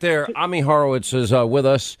 stay right there. Ami Horowitz is with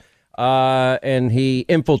us, and he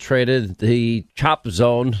infiltrated the CHOP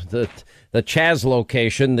zone, the CHAZ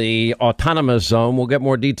location, the autonomous zone. We'll get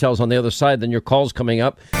more details on the other side. Then your call's coming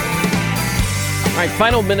up. All right,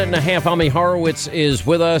 final minute and a half. Ami Horowitz is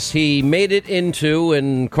with us. He made it into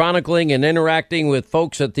and chronicling and interacting with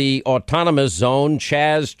folks at the autonomous zone,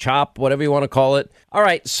 CHAZ, CHOP, whatever you want to call it. All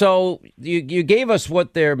right, so you gave us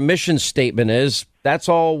what their mission statement is. That's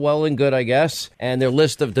all well and good, I guess. And their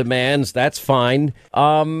list of demands, that's fine.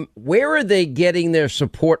 Where are they getting their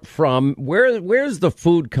support from? Where's the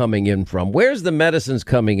food coming in from? Where's the medicines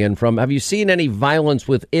coming in from? Have you seen any violence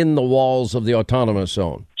within the walls of the autonomous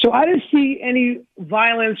zone? So I didn't see any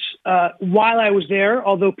violence while I was there,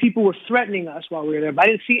 although people were threatening us while we were there. But I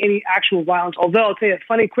didn't see any actual violence. Although I'll tell you a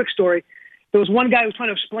funny, quick story. There was one guy who was trying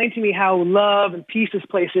to explain to me how love and peace this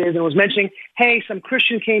place is, and was mentioning, hey, some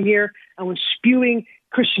Christian came here and was spewing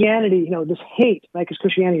Christianity, this hate, right? Because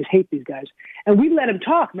Christianity is hate, these guys. And we let him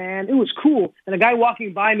talk, man. It was cool. And a guy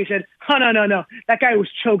walking by me said, oh, no. That guy was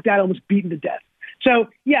choked out, almost beaten to death. So,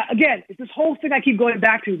 yeah, again, it's this whole thing I keep going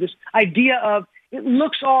back to, this idea of it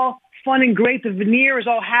looks all fun and great. The veneer is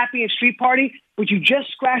all happy and street party, but you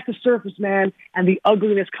just scratch the surface, man, and the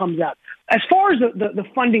ugliness comes out. As far as the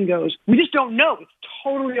funding goes, we just don't know. It's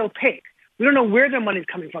totally opaque. We don't know where their money is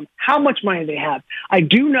coming from, how much money they have. I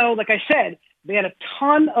do know, like I said, they had a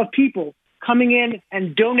ton of people coming in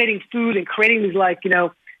and donating food and creating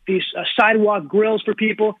these sidewalk grills for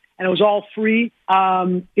people, and it was all free.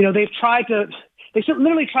 They've tried to They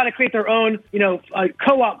literally try to create their own,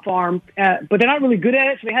 co-op farm, but they're not really good at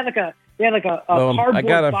it. So they had like a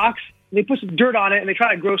cardboard box. And they put some dirt on it and they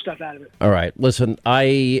try to grow stuff out of it. All right, listen,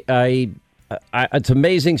 it's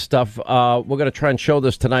amazing stuff. We're going to try and show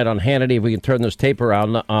this tonight on Hannity if we can turn this tape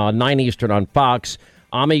around. 9 Eastern on Fox.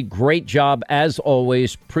 Ami, great job as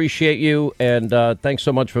always. Appreciate you, and thanks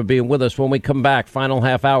so much for being with us. When we come back, final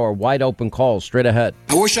half hour, wide open calls straight ahead.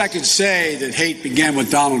 I wish I could say that hate began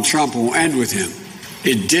with Donald Trump and will end with him.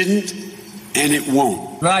 It didn't, and it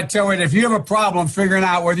won't. But I tell you, if you have a problem figuring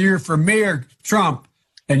out whether you're for me or Trump,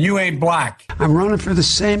 and you ain't black. I'm running for the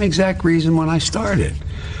same exact reason when I started.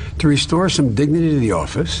 To restore some dignity to the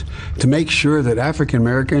office, to make sure that African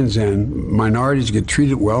Americans and minorities get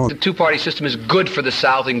treated well. The two-party system is good for the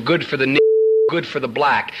South and good for the good for the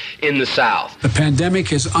black in the South. The pandemic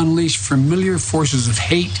has unleashed familiar forces of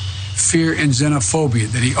hate, fear, and xenophobia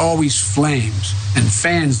that he always flames and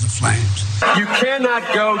fans the flames. You cannot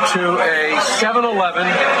go to a 7-Eleven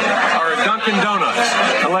or a Dunkin' Donuts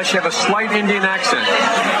unless you have a slight Indian accent.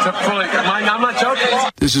 I'm not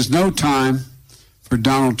joking. This is no time for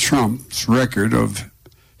Donald Trump's record of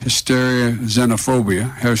hysterical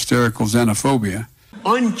xenophobia.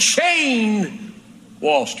 Unchain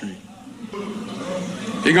Wall Street.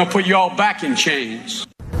 They're going to put you all back in chains.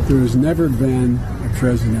 There has never been a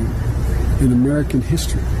president in American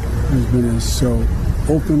history who has been as so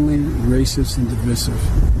openly racist and divisive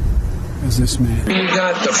as this man. You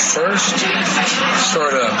got the first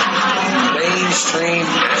sort of mainstream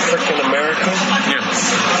African American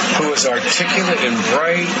who was articulate and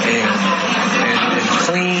bright and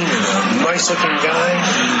clean and a nice looking guy.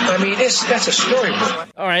 I mean, that's a storybook.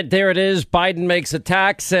 All right, there it is. Biden makes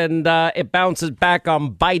attacks and it bounces back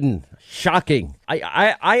on Biden. Shocking.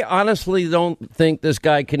 I honestly don't think this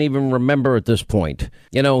guy can even remember at this point,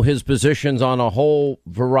 his positions on a whole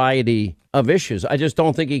variety of issues. I just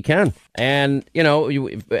don't think he can. And,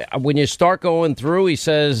 when you start going through, he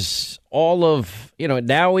says all of,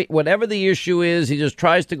 now whatever the issue is, he just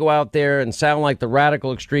tries to go out there and sound like the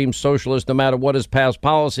radical extreme socialist, no matter what his past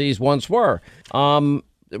policies once were.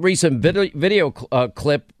 Recent video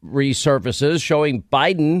clip resurfaces showing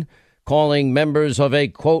Biden calling members of a,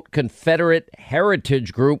 quote, Confederate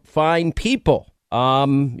heritage group fine people.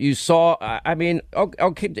 You saw,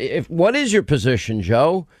 okay, what is your position,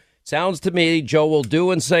 Joe? Sounds to me Joe will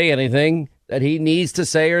do and say anything that he needs to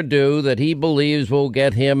say or do that he believes will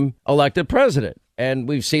get him elected president. And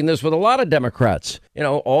we've seen this with a lot of Democrats.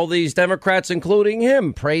 All these Democrats, including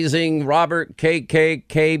him, praising Robert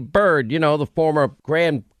K. Byrd, the former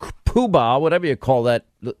Grand Poobah, whatever you call that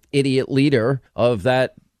idiot leader of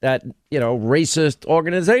that racist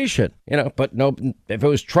organization, but no, if it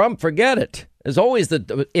was Trump, forget it. There's always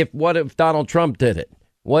what if Donald Trump did it?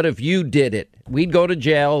 What if you did it? We'd go to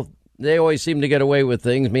jail. They always seem to get away with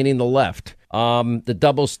things, meaning the left. The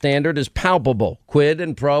double standard is palpable. Quid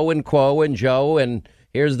and pro and quo and Joe. And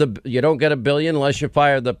here's you don't get $1 billion unless you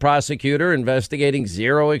fire the prosecutor investigating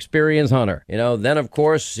zero experience Hunter. Then, of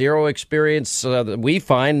course, zero experience. We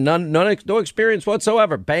find no experience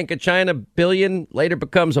whatsoever. Bank of China, $1 billion, later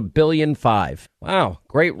becomes $1.5 billion. Wow.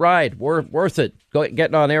 Great ride. Worth it.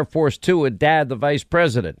 Getting on Air Force Two with Dad, the vice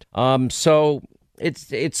president. So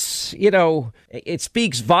it's it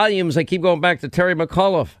speaks volumes. I keep going back to Terry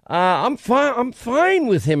McAuliffe. I'm fine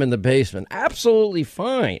with him in the basement. Absolutely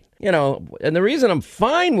fine. And the reason I'm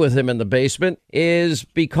fine with him in the basement is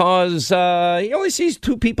because he only sees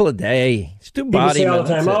 2 people a day. It's 2 body. People say all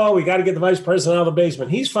the time, "Oh, we got to get the vice president out of the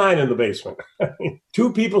basement." He's fine in the basement.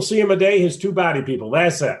 2 people see him a day. His 2 body people.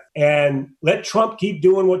 That's it. And let Trump keep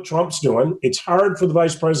doing what Trump's doing. It's hard for the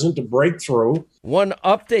vice president to break through. One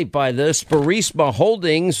update by this: Burisma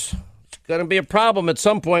Holdings. It's going to be a problem at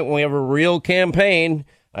some point when we have a real campaign.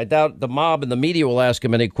 I doubt the mob and the media will ask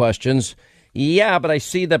him any questions. Yeah, but I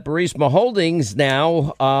see that Burisma Holdings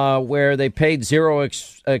now, where they paid zero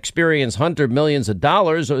experience Hunter millions of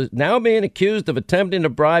dollars, is now being accused of attempting to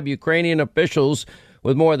bribe Ukrainian officials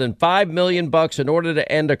with more than $5 million in order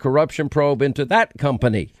to end a corruption probe into that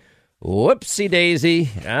company. Whoopsie daisy.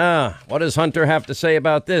 What does Hunter have to say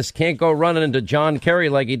about this? Can't go running into John Kerry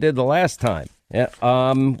like he did the last time. Yeah.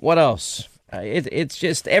 What else? It's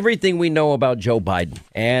just everything we know about Joe Biden.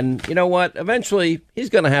 And you know what? Eventually, he's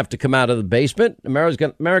going to have to come out of the basement.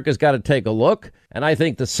 America's got to take a look. And I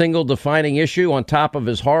think the single defining issue on top of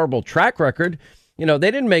his horrible track record, they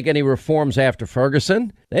didn't make any reforms after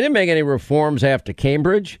Ferguson. They didn't make any reforms after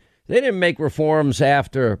Cambridge. They didn't make reforms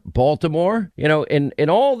after Baltimore. In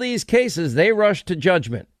all these cases, they rushed to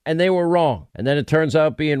judgment. And they were wrong. And then it turns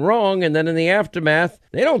out being wrong. And then in the aftermath,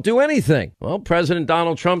 they don't do anything. Well, President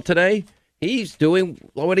Donald Trump today, He's doing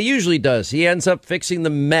what he usually does. He ends up fixing the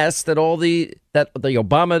mess that the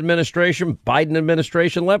Obama administration, Biden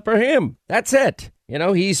administration left for him. That's it. You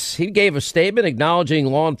know, he gave a statement acknowledging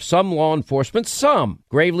some law enforcement,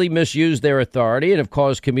 gravely misused their authority and have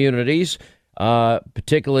caused communities,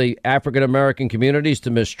 particularly African-American communities, to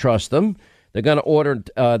mistrust them. They're going to order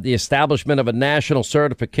the establishment of a national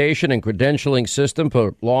certification and credentialing system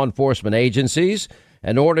for law enforcement agencies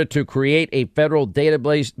in order to create a federal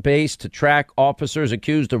database to track officers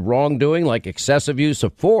accused of wrongdoing, like excessive use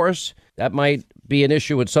of force. That might be an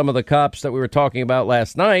issue with some of the cops that we were talking about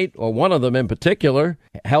last night, or one of them in particular.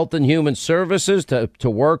 Health and Human Services to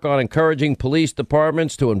work on encouraging police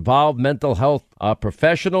departments to involve mental health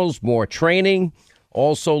professionals, more training.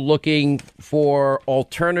 Also looking for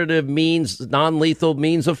alternative means, non-lethal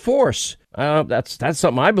means of force. That's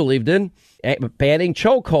something I believed in. Banning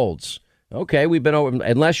chokeholds. Okay, we've been over.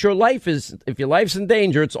 If your life's in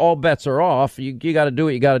danger, it's all bets are off. You got to do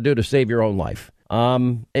what you got to do to save your own life.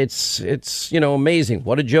 It's amazing.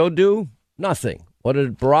 What did Joe do? Nothing. What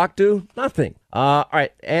did Barack do? Nothing. All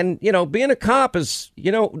right. And, being a cop is,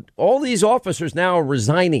 all these officers now are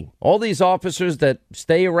resigning. All these officers that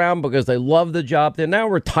stay around because they love the job, they're now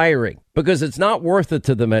retiring because it's not worth it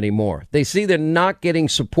to them anymore. They see they're not getting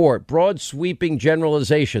support, broad sweeping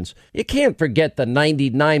generalizations. You can't forget the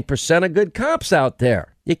 99% of good cops out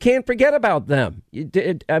there. You can't forget about them.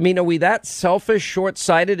 Are we that selfish,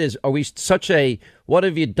 short-sighted? Are we such a what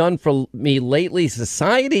have you done for me lately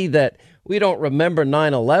society that we don't remember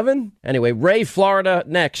 9/11? Anyway, Ray, Florida,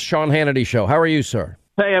 next. Sean Hannity Show. How are you, sir?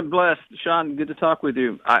 Hey, I'm blessed. Sean, good to talk with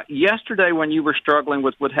you. Yesterday, when you were struggling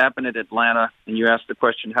with what happened in Atlanta, and you asked the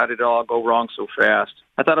question, how did it all go wrong so fast?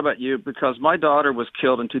 I thought about you because my daughter was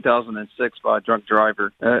killed in 2006 by a drunk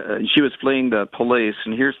driver. She was fleeing the police,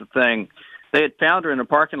 and here's the thing. They had found her in a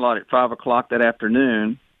parking lot at 5 o'clock that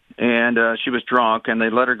afternoon, and she was drunk, and they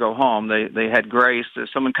let her go home. They had grace.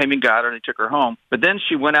 Someone came and got her, and they took her home. But then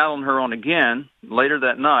she went out on her own again later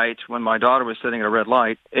that night when my daughter was sitting at a red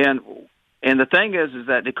light. And the thing is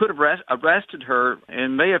that they could have arrested her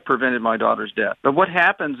and may have prevented my daughter's death. But what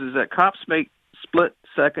happens is that cops make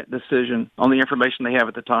split-second decision on the information they have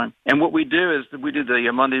at the time. And what we do is we do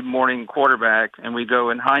the Monday morning quarterback, and we go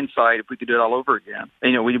in hindsight if we could do it all over again.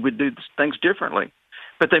 And, we would do things differently.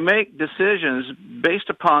 But they make decisions based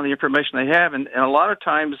upon the information they have, and a lot of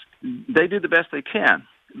times they do the best they can.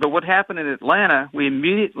 But what happened in Atlanta, we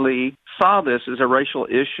immediately saw this as a racial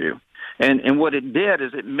issue. And what it did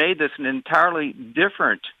is it made this an entirely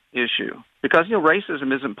different issue. Because,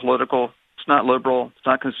 racism isn't political. It's not liberal. It's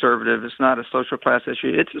not conservative. It's not a social class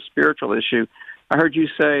issue. It's a spiritual issue. I heard you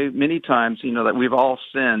say many times, that we've all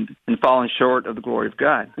sinned and fallen short of the glory of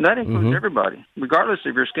God. And that includes everybody, regardless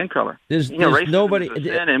of your skin color. There's nobody is a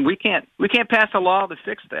sin, and we can't pass a law to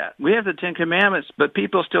fix that. We have the Ten Commandments, but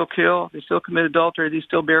people still kill, they still commit adultery, they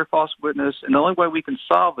still bear false witness. And the only way we can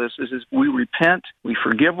solve this is we repent, we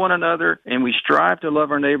forgive one another, and we strive to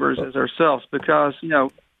love our neighbors as ourselves because,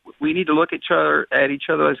 we need to look at each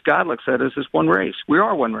other as God looks at us as one race. We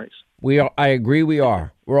are one race. We are. I agree we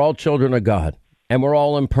are. We're all children of God. And we're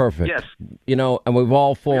all imperfect, yes. And we've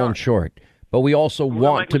all fallen short. But we also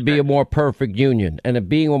want to be a more perfect union. And it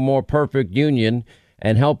being a more perfect union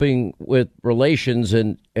and helping with relations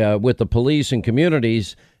and with the police and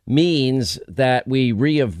communities means that we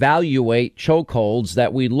reevaluate chokeholds,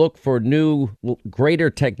 that we look for new, greater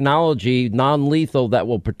technology, non-lethal, that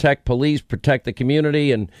will protect police, protect the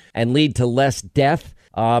community, and lead to less death.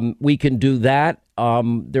 We can do that.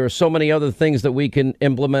 There are so many other things that we can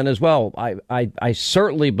implement as well. I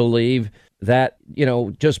certainly believe that,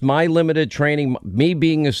 just my limited training, me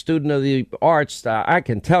being a student of the arts, I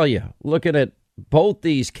can tell you, looking at both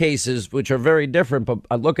these cases, which are very different,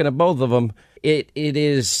 but looking at both of them, it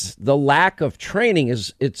is the lack of training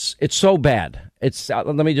it's so bad.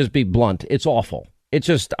 Let me just be blunt. It's awful. It's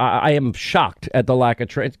just, I am shocked at the lack of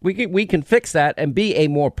training. We can fix that and be a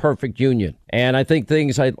more perfect union. And I think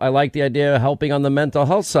I like the idea of helping on the mental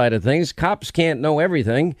health side of things. Cops can't know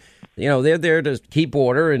everything. They're there to keep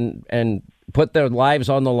order and put their lives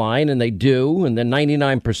on the line, and they do. And then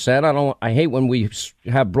 99%, I hate when we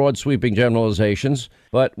have broad sweeping generalizations,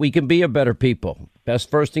 but we can be a better people.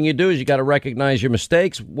 First thing you do is you got to recognize your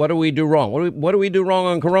mistakes. What do we do wrong? What do we do wrong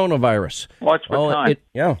on coronavirus? Watch for time.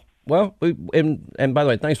 Well, and by the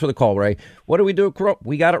way, thanks for the call, Ray. What do we do?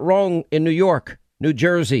 We got it wrong in New York, New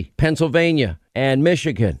Jersey, Pennsylvania, and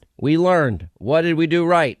Michigan. We learned. What did we do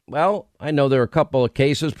right? Well, I know there are a couple of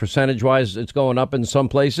cases, percentage-wise, it's going up in some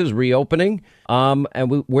places, reopening, and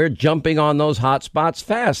we're jumping on those hot spots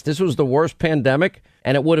fast. This was the worst pandemic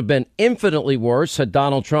And it would have been infinitely worse had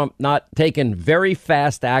Donald Trump not taken very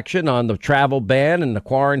fast action on the travel ban and the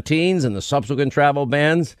quarantines and the subsequent travel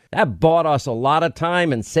bans. That bought us a lot of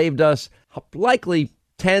time and saved us likely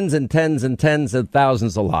tens and tens and tens of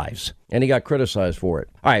thousands of lives. And he got criticized for it.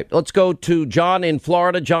 All right, let's go to John in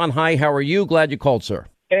Florida. John, hi, how are you? Glad you called, sir.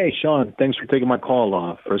 Hey, Sean, thanks for taking my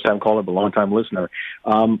call. First-time caller, but long-time listener.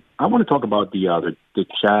 I want to talk about the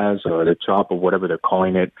CHAZ or the CHOP or whatever they're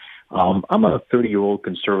calling it. I'm a 30-year-old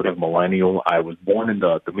conservative millennial. I was born in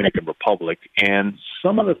the Dominican Republic, and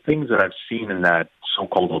some of the things that I've seen in that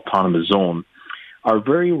so-called autonomous zone are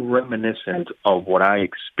very reminiscent of what I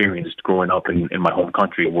experienced growing up in my home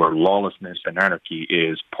country, where lawlessness and anarchy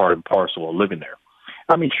is part and parcel of living there.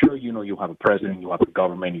 I mean, sure, you have a president, you have a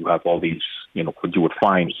government, you have all these, what you would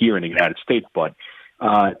find here in the United States, but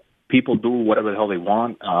people do whatever the hell they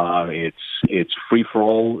want. It's free for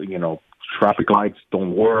all. Traffic lights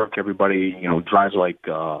don't work. Everybody, drives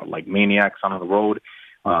like maniacs on the road.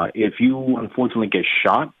 If you unfortunately get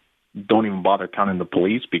shot, don't even bother counting the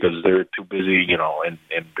police because they're too busy, in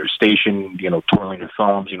their station, twirling their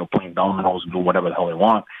thumbs, playing dominoes and doing whatever the hell they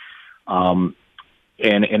want.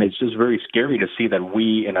 And it's just very scary to see that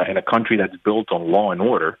we, in a country that's built on law and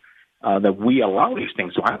order, that we allow these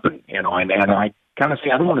things to happen. And I kind of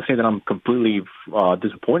say, I don't want to say that I'm completely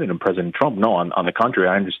disappointed in President Trump. No, on the contrary,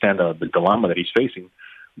 I understand the dilemma that he's facing.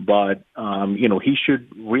 But, he should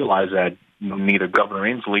realize that neither Governor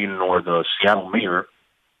Inslee nor the Seattle mayor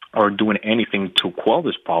are doing anything to quell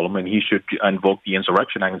this problem. And he should invoke the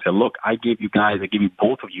Insurrection Act and say, look, I gave you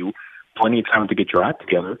both of you plenty of time to get your act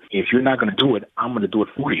together. If you're not going to do it, I'm going to do it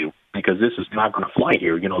for you because this is not going to fly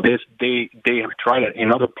here. They have tried it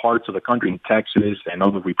in other parts of the country, in Texas and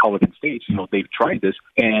other Republican states. They've tried this,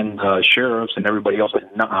 and sheriffs and everybody else said,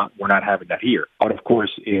 nah, we're not having that here. But of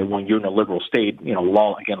course, when you're in a liberal state,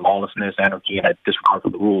 lawlessness, anarchy, and a disregard for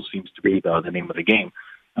the rules seems to be the name of the game.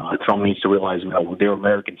 Trump needs to realize there are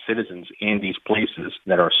American citizens in these places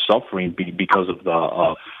that are suffering because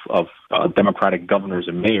of Democratic governors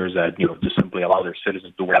and mayors that just simply allow their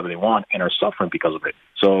citizens to do whatever they want and are suffering because of it.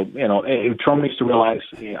 So Trump needs to realize.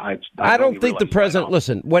 I don't think the president.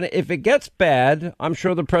 Listen, if it gets bad, I'm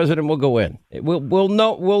sure the president will go in. We'll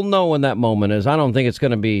know when that moment is. I don't think it's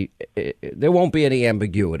going to be. There won't be any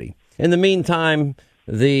ambiguity. In the meantime,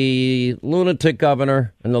 the lunatic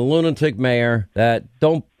governor and the lunatic mayor that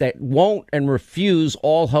won't and refuse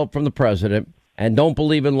all help from the president and don't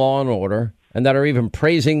believe in law and order and that are even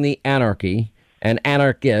praising the anarchy and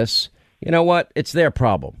anarchists, you know what? It's their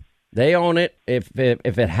problem. They own it. If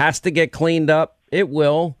it has to get cleaned up, it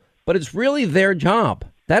will. But it's really their job.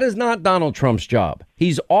 That is not Donald Trump's job.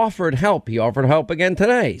 He's offered help. He offered help again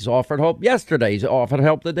today. He's offered help yesterday. He's offered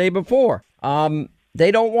help the day before. They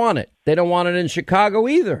don't want it. They don't want it in Chicago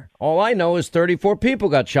either. All I know is 34 people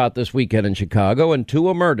got shot this weekend in Chicago and 2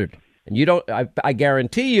 were murdered. And I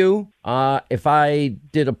guarantee you, if I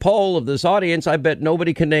did a poll of this audience, I bet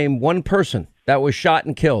nobody can name one person that was shot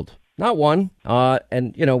and killed. Not one.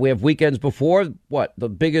 And we have weekends before. What?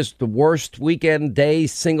 The worst weekend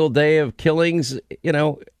single day of killings,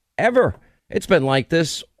 ever. It's been like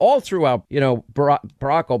this all throughout, Barack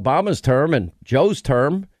Obama's term and Joe's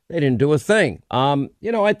term. They didn't do a thing.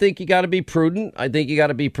 I think you got to be prudent. I think you got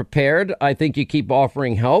to be prepared. I think you keep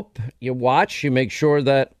offering help. You watch. You make sure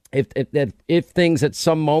that if things at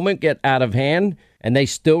some moment get out of hand and they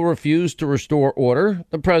still refuse to restore order,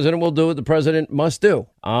 the president will do what the president must do.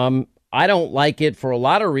 I don't like it for a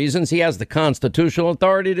lot of reasons. He has the constitutional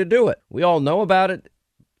authority to do it. We all know about it.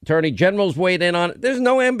 Attorney General's weighed in on it. There's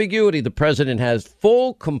no ambiguity. The president has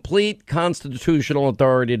full, complete constitutional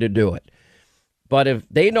authority to do it. But if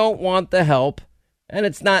they don't want the help and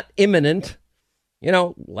it's not imminent,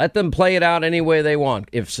 let them play it out any way they want.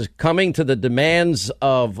 If succumbing to the demands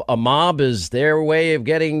of a mob is their way of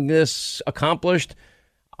getting this accomplished,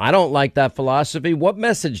 I don't like that philosophy. What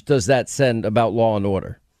message does that send about law and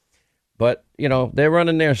order? But, they're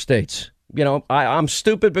running their states. I'm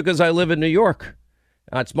stupid because I live in New York.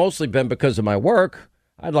 It's mostly been because of my work.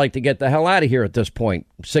 I'd like to get the hell out of here at this point.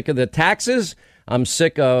 I'm sick of the taxes. I'm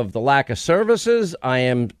sick of the lack of services. I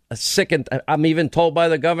am sick, and I'm even told by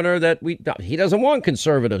the governor that he doesn't want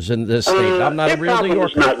conservatives in this state. I'm not a real New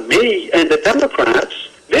Yorker. Their problem is not me and the Democrats.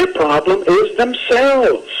 Their problem is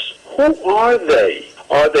themselves. Who are they?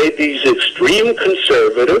 Are they these extreme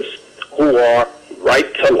conservatives who are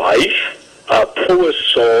right to life,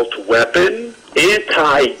 pro-assault weapon,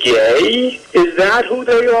 anti-gay? Is that who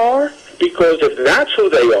they are? Because if that's who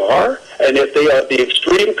they are, and if they are the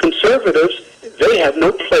extreme conservatives, they have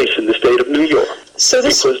no place in the state of New York.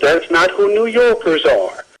 Because that's not who New Yorkers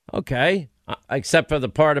are. Okay. Except for the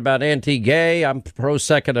part about anti-gay. I'm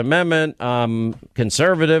pro-Second Amendment. I'm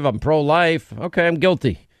conservative. I'm pro-life. Okay, I'm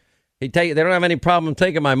guilty. They don't have any problem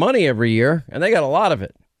taking my money every year, and they got a lot of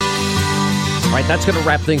it. All right, that's going to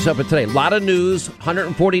wrap things up for today. A lot of news.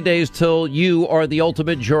 140 days till you are the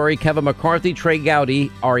ultimate jury. Kevin McCarthy, Trey Gowdy,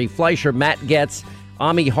 Ari Fleischer, Matt Getz,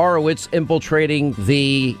 Ami Horowitz infiltrating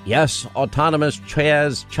the, autonomous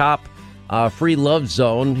CHAZ CHOP free love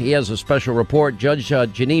zone. He has a special report. Judge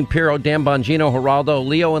Janine Pirro, Dan Bongino, Geraldo,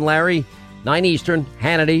 Leo and Larry, 9 Eastern,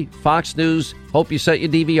 Hannity, Fox News. Hope you set your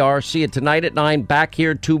DVR. See you tonight at 9. Back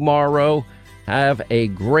here tomorrow. Have a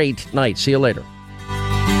great night. See you later.